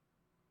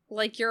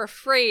like you're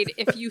afraid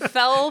if you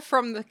fell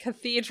from the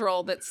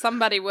cathedral that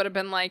somebody would have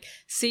been like,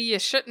 "See, you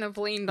shouldn't have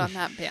leaned on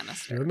that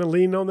banister." Shouldn't have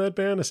leaned on that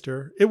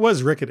banister. It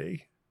was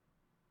rickety.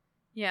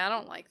 Yeah, I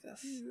don't like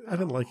this. I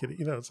didn't like it.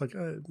 It's like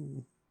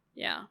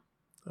yeah.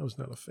 I was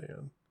not a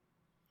fan.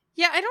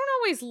 Yeah, I don't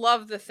always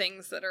love the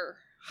things that are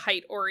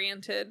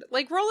height-oriented.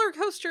 Like roller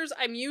coasters,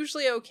 I'm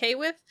usually okay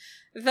with.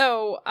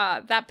 Though,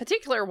 that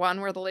particular one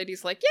where the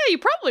lady's like, yeah, you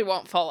probably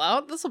won't fall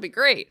out. This will be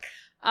great.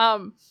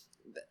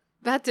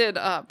 That did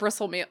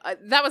bristle me.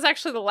 That was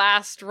actually the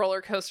last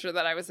roller coaster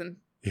that I was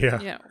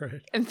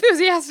right.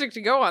 enthusiastic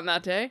to go on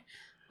that day.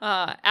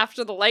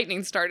 After the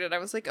lightning started, I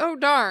was like, oh,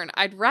 darn.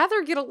 I'd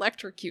rather get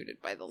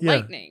electrocuted by the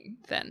lightning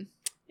than...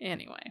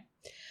 Anyway.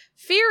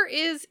 Fear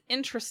is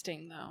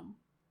interesting, though.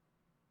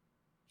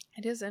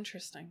 It is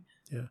interesting.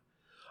 Yeah.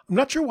 I'm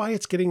not sure why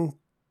I'm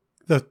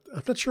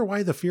not sure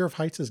why the fear of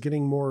heights is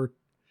getting more,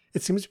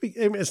 it seems to be,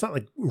 it's not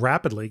like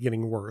rapidly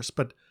getting worse,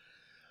 but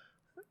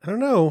I don't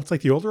know. It's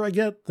like the older I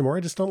get, the more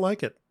I just don't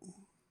like it.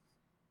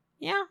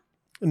 Yeah.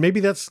 And maybe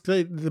that's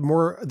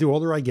the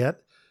older I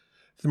get,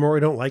 the more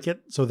I don't like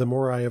it. So the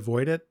more I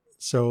avoid it.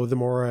 So the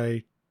more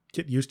I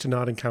get used to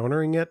not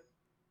encountering it,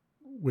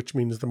 which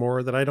means the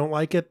more that I don't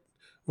like it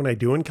when I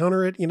do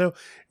encounter it. It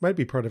might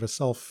be part of a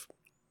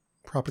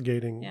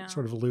self-propagating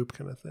sort of loop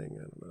kind of thing.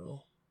 I don't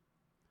know.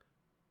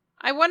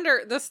 I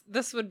wonder,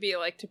 this would be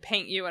like to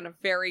paint you in a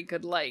very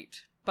good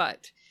light,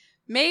 but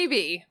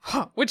maybe,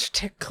 which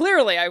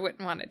clearly I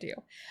wouldn't want to do.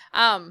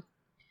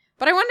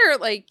 But I wonder,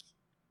 like,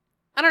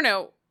 I don't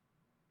know,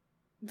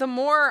 the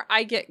more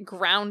I get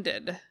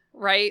grounded,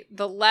 right,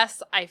 the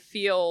less I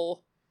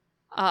feel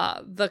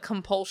the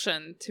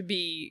compulsion to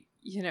be,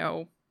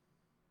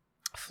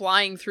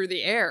 flying through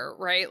the air,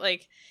 right?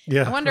 Like,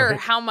 I wonder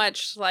how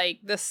much, like,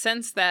 the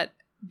sense that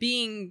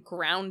being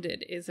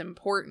grounded is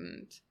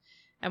important.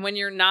 And when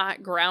you're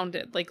not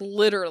grounded, like,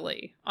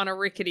 literally on a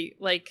rickety,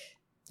 like,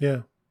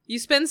 you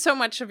spend so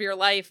much of your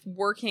life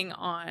working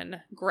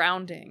on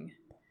grounding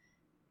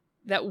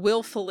that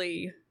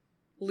willfully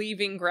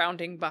leaving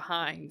grounding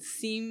behind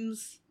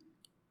seems...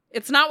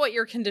 It's not what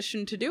you're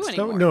conditioned to do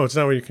anymore. No, it's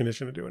not what you're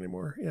conditioned to do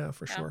anymore. Yeah,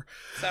 for sure.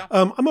 So.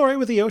 I'm all right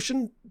with the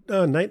ocean,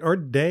 night or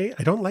day.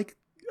 I don't like...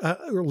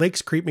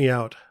 lakes creep me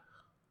out.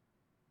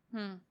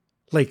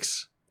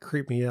 Lakes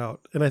creep me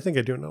out. And I think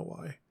I do know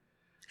why.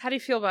 How do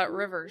you feel about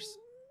rivers?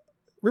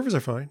 Rivers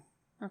are fine.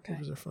 Okay.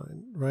 Rivers are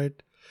fine, right?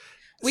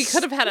 We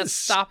could have had a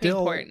stopping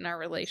point in our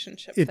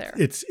relationship there.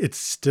 It's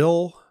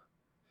still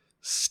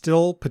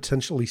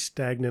potentially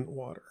stagnant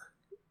water.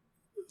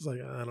 It's like,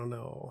 I don't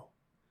know.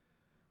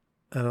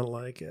 I don't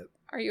like it.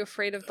 Are you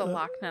afraid of the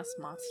Loch Ness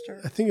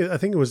Monster? I think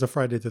it was the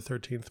Friday the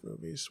 13th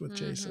movies with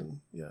Jason.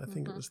 Yeah, I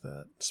think it was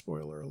that.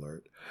 Spoiler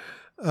alert.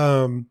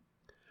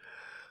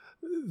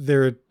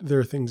 There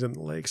are things in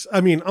the lakes.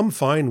 I mean, I'm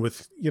fine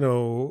with,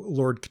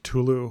 Lord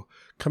Cthulhu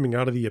coming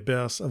out of the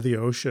abyss of the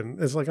ocean.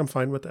 It's like, I'm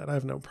fine with that. I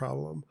have no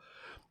problem.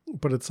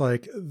 But it's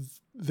like,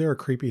 there are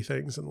creepy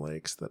things in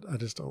lakes that I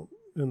just don't,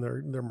 and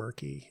they're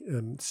murky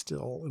and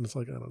still. And it's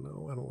like, I don't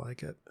know. I don't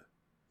like it.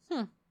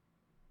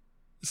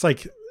 It's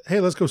like, hey,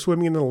 let's go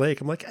swimming in the lake.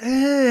 I'm like,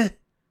 and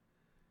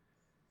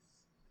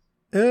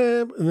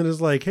then it's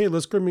like, hey,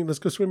 let's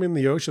go swimming in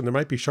the ocean. There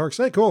might be sharks.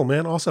 Hey, cool,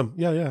 man. Awesome.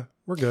 Yeah.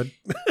 We're good.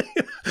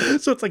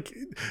 So it's like,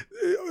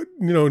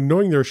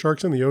 knowing there are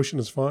sharks in the ocean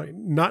is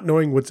fine. Not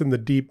knowing what's in the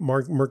deep,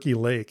 murky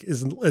lake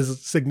is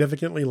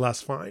significantly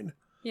less fine.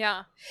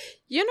 Yeah.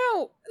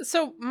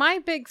 So my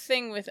big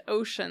thing with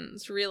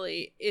oceans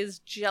really is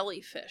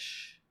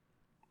jellyfish.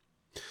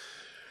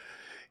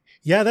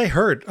 Yeah, they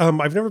hurt.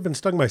 I've never been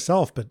stung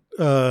myself, but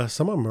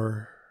some of them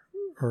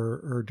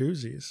are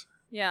doozies.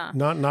 Yeah.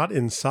 Not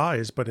in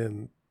size, but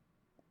in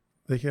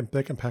they can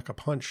pack a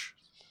punch.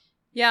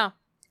 Yeah.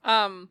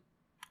 When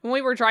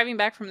we were driving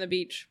back from the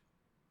beach,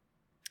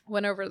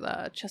 went over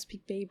the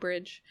Chesapeake Bay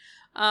Bridge.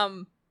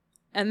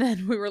 And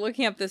then we were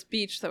looking up this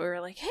beach that we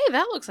were like, hey,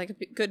 that looks like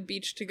a good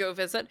beach to go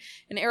visit.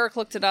 And Eric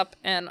looked it up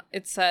and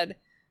it said,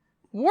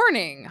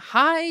 warning,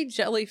 high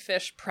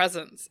jellyfish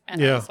presence.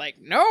 And I was like,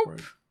 nope,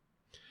 right.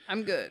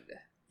 I'm good.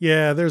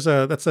 Yeah, that's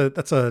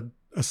a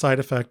side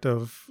effect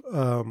of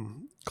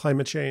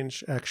climate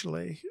change,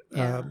 actually.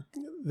 Yeah.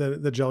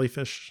 The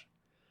jellyfish,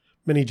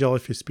 many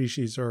jellyfish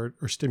species are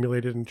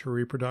stimulated into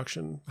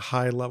reproduction,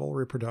 high level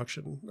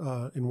reproduction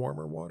in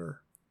warmer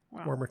water,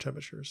 warmer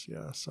temperatures.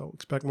 Yeah, so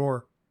expect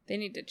more. They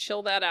need to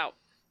chill that out.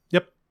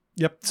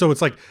 Yep. So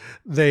it's like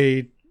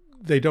they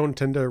don't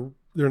tend to,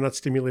 they're not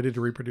stimulated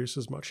to reproduce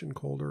as much in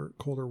colder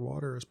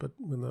waters, but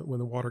when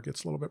the water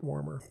gets a little bit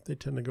warmer, they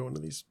tend to go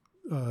into these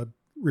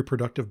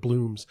reproductive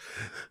blooms.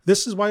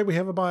 This is why we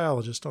have a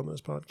biologist on this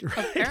podcast.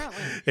 Right?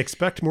 Apparently.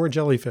 Expect more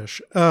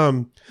jellyfish.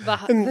 And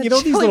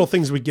these little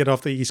things we get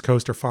off the East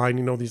Coast are fine.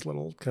 These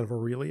little kind of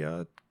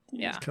Aurelia,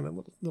 kind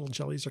of little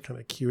jellies are kind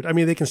of cute. I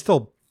mean, they can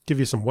still give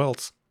you some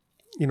welts,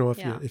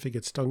 if you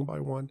get stung by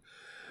one.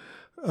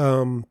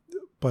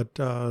 But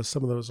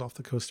some of those off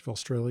the coast of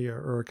Australia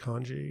or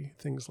kanji,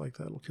 things like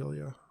that will kill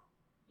you.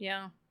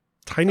 Yeah.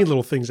 Tiny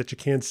little things that you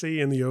can't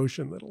see in the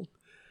ocean that'll,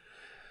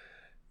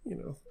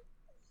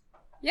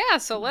 Yeah,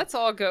 so let's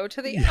all go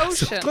to the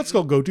ocean. So let's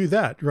all go do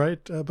that, right?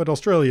 But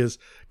Australia's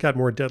got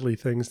more deadly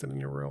things than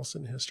anywhere else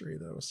in history,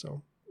 though.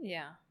 So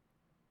yeah,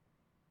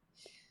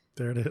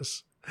 there it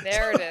is.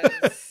 There it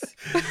is.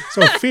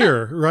 So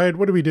fear, right?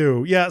 What do we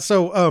do? Yeah.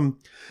 So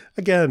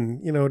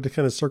again, to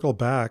kind of circle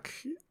back,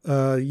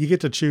 you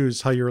get to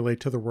choose how you relate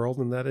to the world,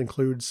 and that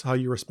includes how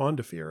you respond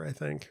to fear. I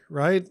think,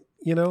 right?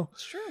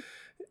 It's true.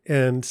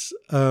 And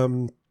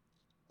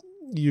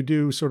you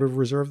do sort of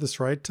reserve this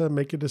right to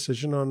make a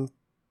decision on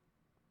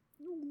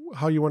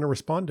how you want to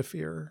respond to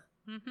fear.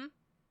 Mm-hmm.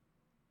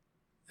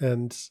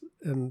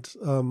 And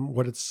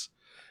what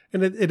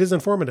it is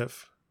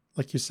informative,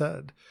 like you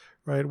said,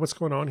 right? What's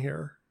going on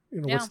here?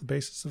 What's the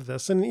basis of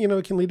this? And,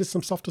 it can lead to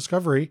some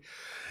self-discovery,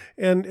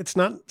 and it's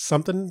not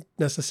something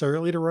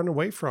necessarily to run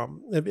away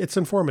from. It's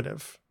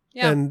informative.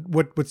 Yeah. And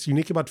what's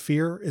unique about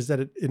fear is that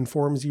it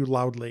informs you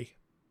loudly.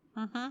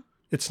 Mm-hmm.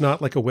 It's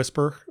not like a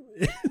whisper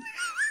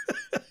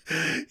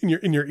in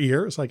your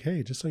ear. It's like,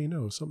 hey, just so you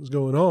know, something's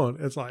going on.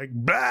 It's like,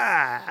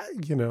 bah,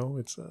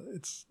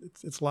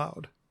 it's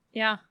loud.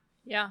 Yeah.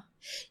 Yeah.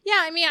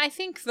 Yeah. I mean, I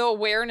think the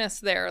awareness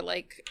there,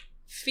 like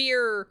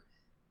fear,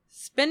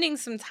 spending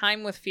some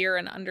time with fear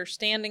and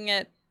understanding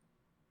it,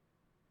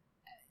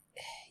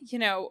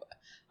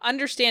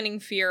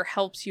 understanding fear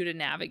helps you to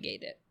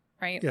navigate it.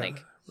 Right. Yeah,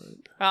 like,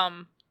 right.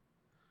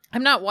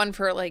 I'm not one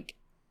for like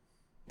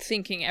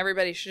thinking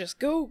everybody should just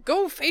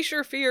go face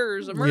your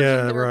fears, emerging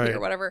therapy or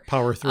whatever,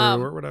 power through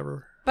or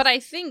whatever. But I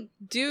think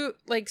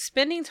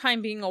spending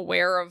time being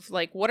aware of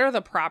like, what are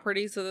the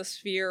properties of this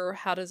fear?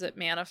 How does it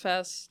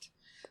manifest?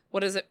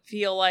 What does it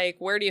feel like?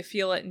 Where do you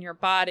feel it in your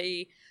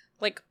body?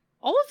 Like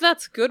all of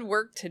that's good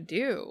work to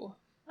do.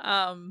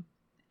 And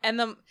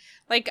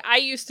I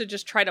used to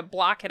just try to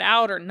block it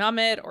out or numb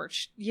it or,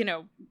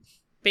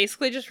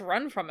 basically just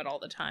run from it all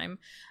the time.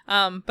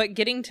 But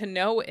getting to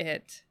know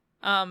it,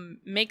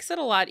 makes it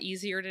a lot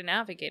easier to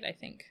navigate, I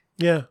think.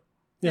 Yeah,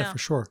 for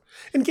sure.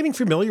 And getting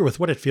familiar with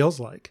what it feels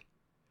like.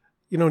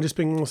 Just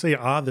being able to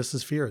say, this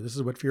is fear. This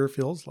is what fear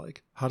feels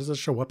like. How does it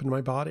show up in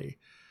my body?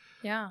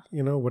 Yeah.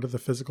 What are the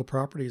physical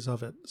properties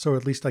of it? So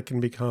at least I can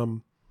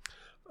become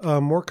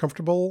more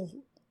comfortable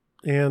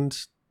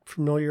and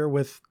familiar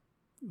with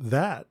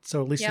that.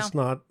 So at least it's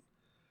not,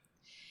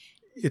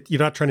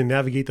 you're not trying to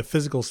navigate the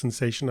physical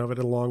sensation of it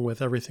along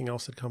with everything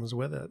else that comes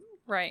with it.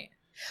 Right.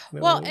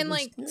 Well, and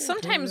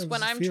sometimes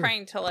when I'm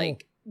trying to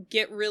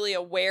get really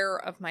aware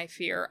of my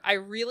fear, I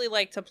really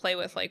like to play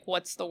with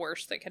what's the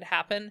worst that could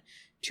happen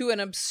to an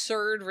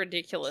absurd,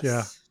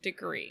 ridiculous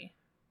degree.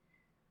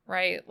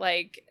 Right?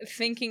 Like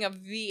thinking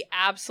of the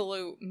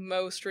absolute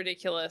most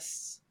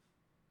ridiculous,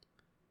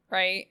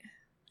 right?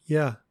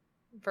 Yeah.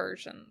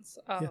 Versions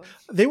of. Yeah.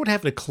 They would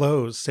have to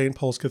close St.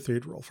 Paul's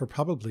Cathedral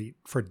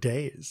for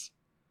days,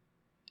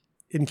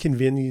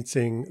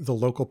 inconveniencing the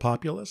local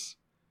populace.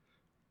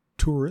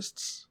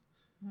 Tourists,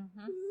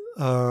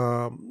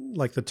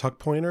 like the tuck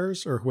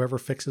pointers or whoever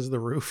fixes the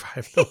roof.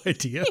 I have no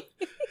idea.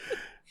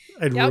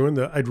 I'd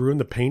ruin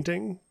the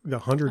painting, the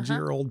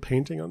 100-year-old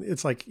painting on.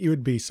 It's like it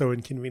would be so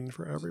inconvenient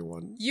for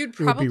everyone. You'd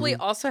probably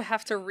also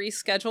have to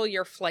reschedule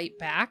your flight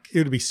back. It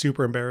would be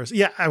super embarrassing.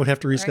 Yeah, I would have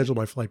to reschedule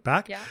my flight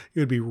back. Yeah. It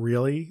would be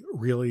really,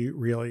 really,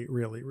 really,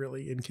 really,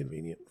 really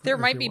inconvenient. There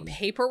might be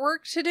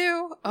paperwork to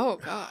do. Oh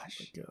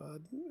gosh. Oh my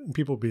God. And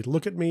people would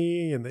look at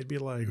me and they'd be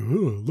like,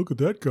 "Oh, look at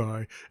that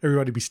guy."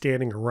 Everybody would be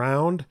standing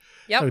around.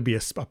 Yep. That'd be a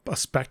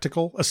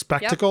spectacle. A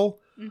spectacle.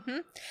 Yep. Mm-hmm.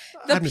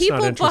 The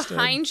people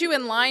behind you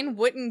in line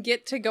wouldn't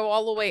get to go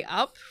all the way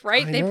up,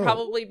 right? They'd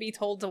probably be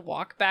told to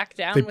walk back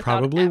down. They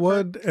probably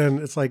would. And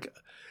it's like,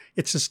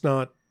 it's just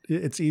not,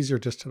 it's easier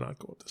just to not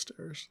go up the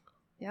stairs.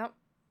 Yep.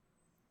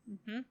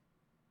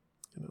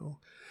 Mm-hmm.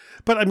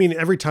 But I mean,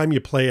 every time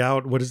you play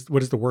out, what is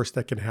the worst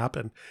that can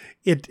happen?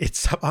 It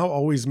somehow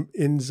always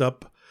ends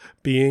up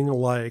being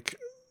like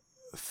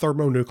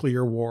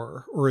thermonuclear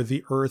war, or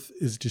the Earth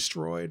is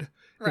destroyed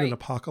in an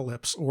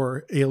apocalypse,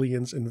 or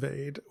aliens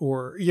invade,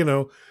 or,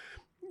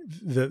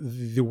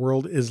 the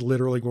world is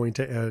literally going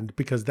to end,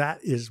 because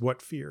that is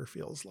what fear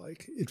feels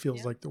like. It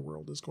feels like the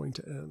world is going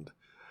to end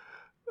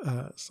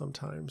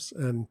sometimes.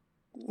 And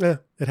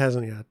it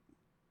hasn't yet.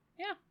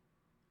 Yeah.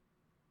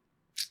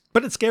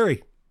 But it's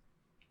scary.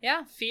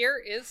 Yeah, fear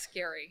is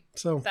scary.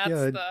 So that's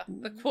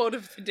the quote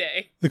of the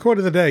day. The quote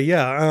of the day,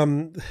 yeah.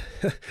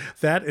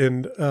 That,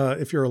 and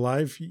if you're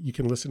alive, you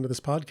can listen to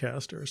this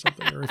podcast or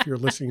something. Or if you're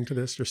listening to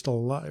this, you're still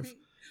alive.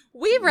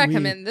 We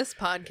recommend this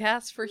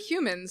podcast for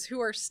humans who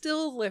are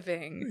still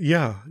living.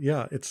 Yeah.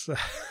 It's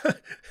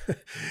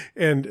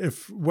and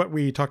if what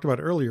we talked about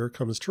earlier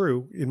comes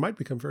true, it might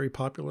become very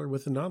popular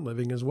with the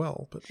non-living as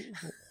well. But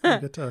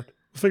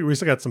we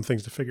still got some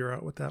things to figure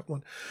out with that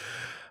one.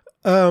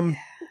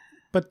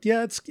 But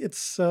yeah, it's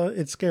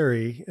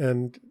scary,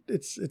 and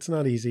it's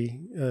not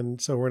easy.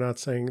 And so we're not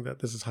saying that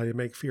this is how you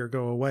make fear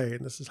go away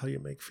and this is how you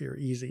make fear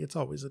easy. It's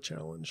always a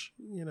challenge,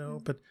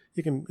 but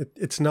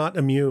it's not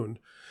immune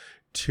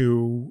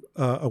to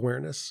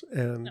awareness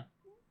and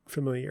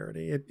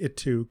familiarity. It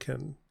too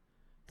can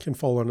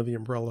fall under the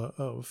umbrella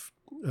of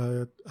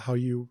how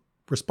you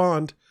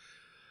respond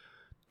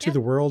to the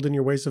world and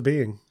your ways of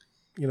being.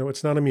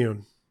 It's not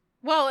immune.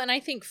 Well, and I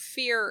think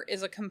fear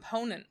is a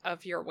component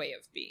of your way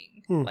of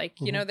being.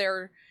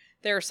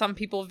 There are some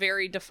people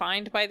very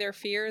defined by their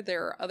fear.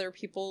 There are other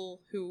people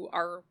who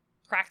are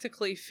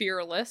practically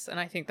fearless, and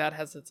I think that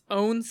has its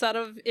own set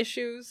of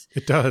issues.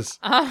 It does.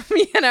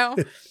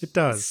 It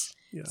does.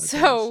 Yeah,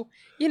 so,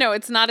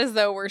 it's not as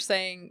though we're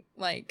saying,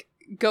 like,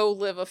 go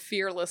live a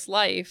fearless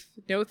life.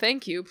 No,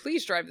 thank you.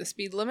 Please drive the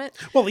speed limit.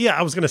 Well, yeah,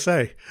 I was going to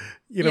say,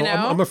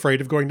 I'm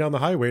afraid of going down the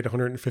highway at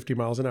 150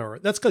 miles an hour.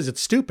 That's because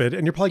it's stupid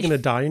and you're probably going to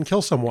die and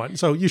kill someone.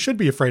 So you should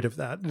be afraid of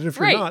that. And if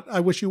you're not, I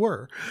wish you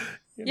were.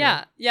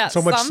 Yeah.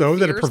 So much so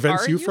that it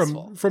prevents you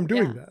from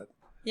doing that.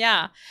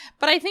 Yeah.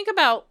 But I think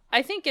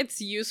it's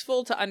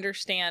useful to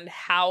understand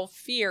how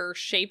fear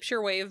shapes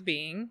your way of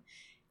being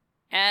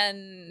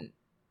and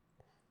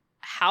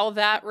how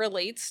that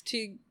relates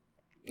to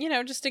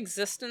just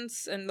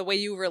existence and the way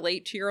you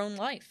relate to your own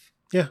life.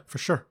 Yeah, for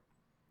sure.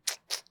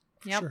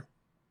 Sure.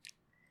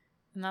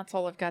 And that's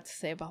all I've got to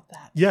say about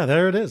that. Yeah,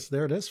 there it is.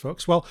 There it is,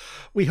 folks. Well,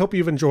 we hope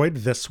you've enjoyed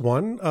this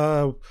one.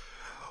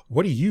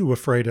 What are you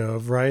afraid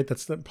of, right?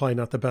 That's probably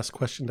not the best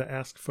question to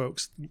ask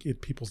folks.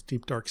 Get people's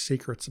deep, dark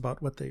secrets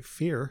about what they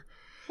fear.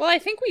 Well, I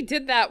think we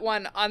did that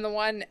one on the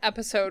one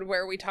episode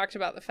where we talked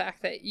about the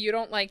fact that you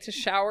don't like to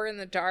shower in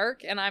the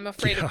dark, and I'm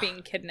afraid of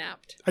being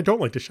kidnapped. I don't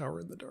like to shower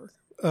in the dark.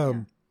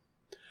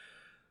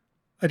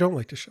 I don't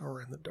like to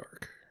shower in the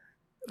dark.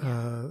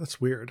 That's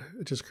weird.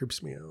 It just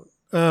creeps me out.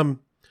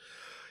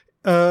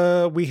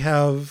 We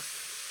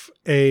have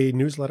a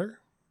newsletter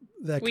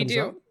that comes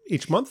out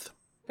each month.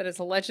 That is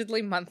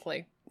allegedly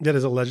monthly.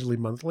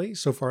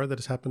 So far, that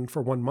has happened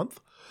for 1 month.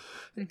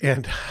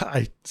 And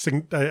I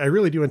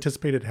really do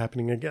anticipate it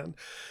happening again.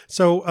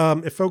 So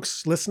if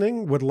folks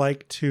listening would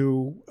like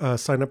to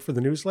sign up for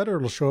the newsletter,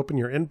 it'll show up in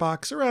your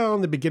inbox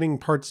around the beginning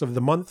parts of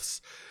the months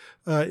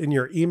in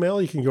your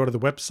email. You can go to the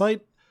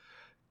website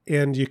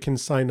and you can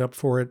sign up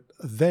for it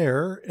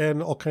there,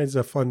 and all kinds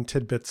of fun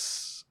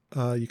tidbits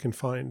you can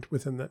find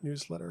within that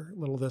newsletter.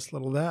 Little this,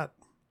 little that.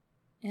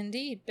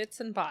 Indeed. Bits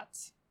and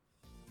bots.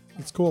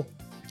 It's cool.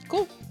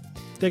 Cool.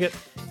 Dig it.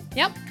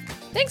 Yep.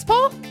 Thanks,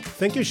 Paul.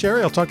 Thank you,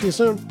 Sherry. I'll talk to you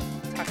soon.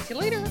 Talk to you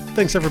later.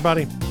 Thanks,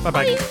 everybody. Bye-bye.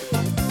 Bye.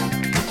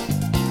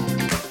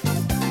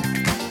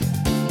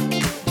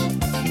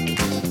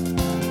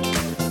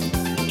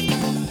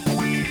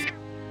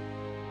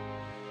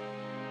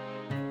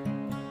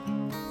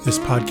 This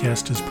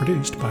podcast is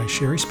produced by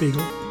Sherry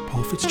Spiegel,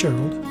 Paul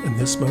Fitzgerald, and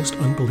This Most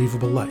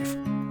Unbelievable Life.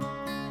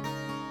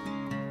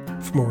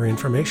 For more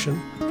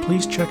information,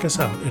 please check us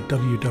out at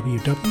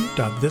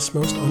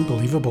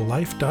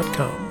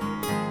www.thismostunbelievablelife.com.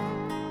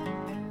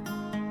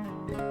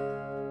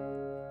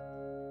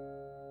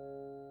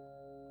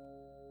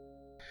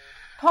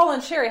 Paul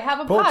and Sherry have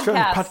a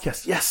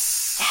podcast.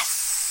 Yes.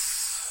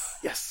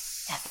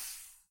 Yes.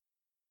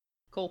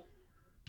 Cool.